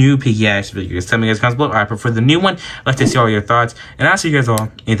prefer the new Piggy action figure? Tell me guys in the comments below. I prefer the new one. I'd like to see all your thoughts. And I'll see you guys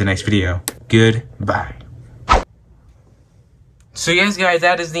all in the next video. Goodbye. So yes, guys,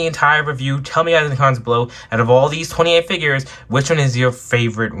 that is the entire review. Tell me guys in the comments below, out of all these 28 figures, which one is your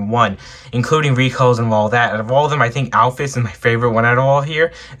favorite one? Including recalls and all that. Out of all of them, I think Outfits is my favorite one out of all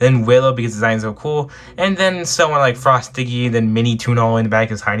here. Then Willow, because the design's so cool. And then someone like Frosty, then Mini Tuna in the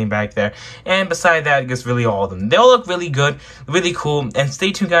back is hiding back there. And beside that, just really all of them. They all look really good, really cool. And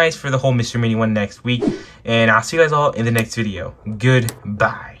stay tuned, guys, for the whole Mr. Mini one next week. And I'll see you guys all in the next video.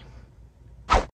 Goodbye.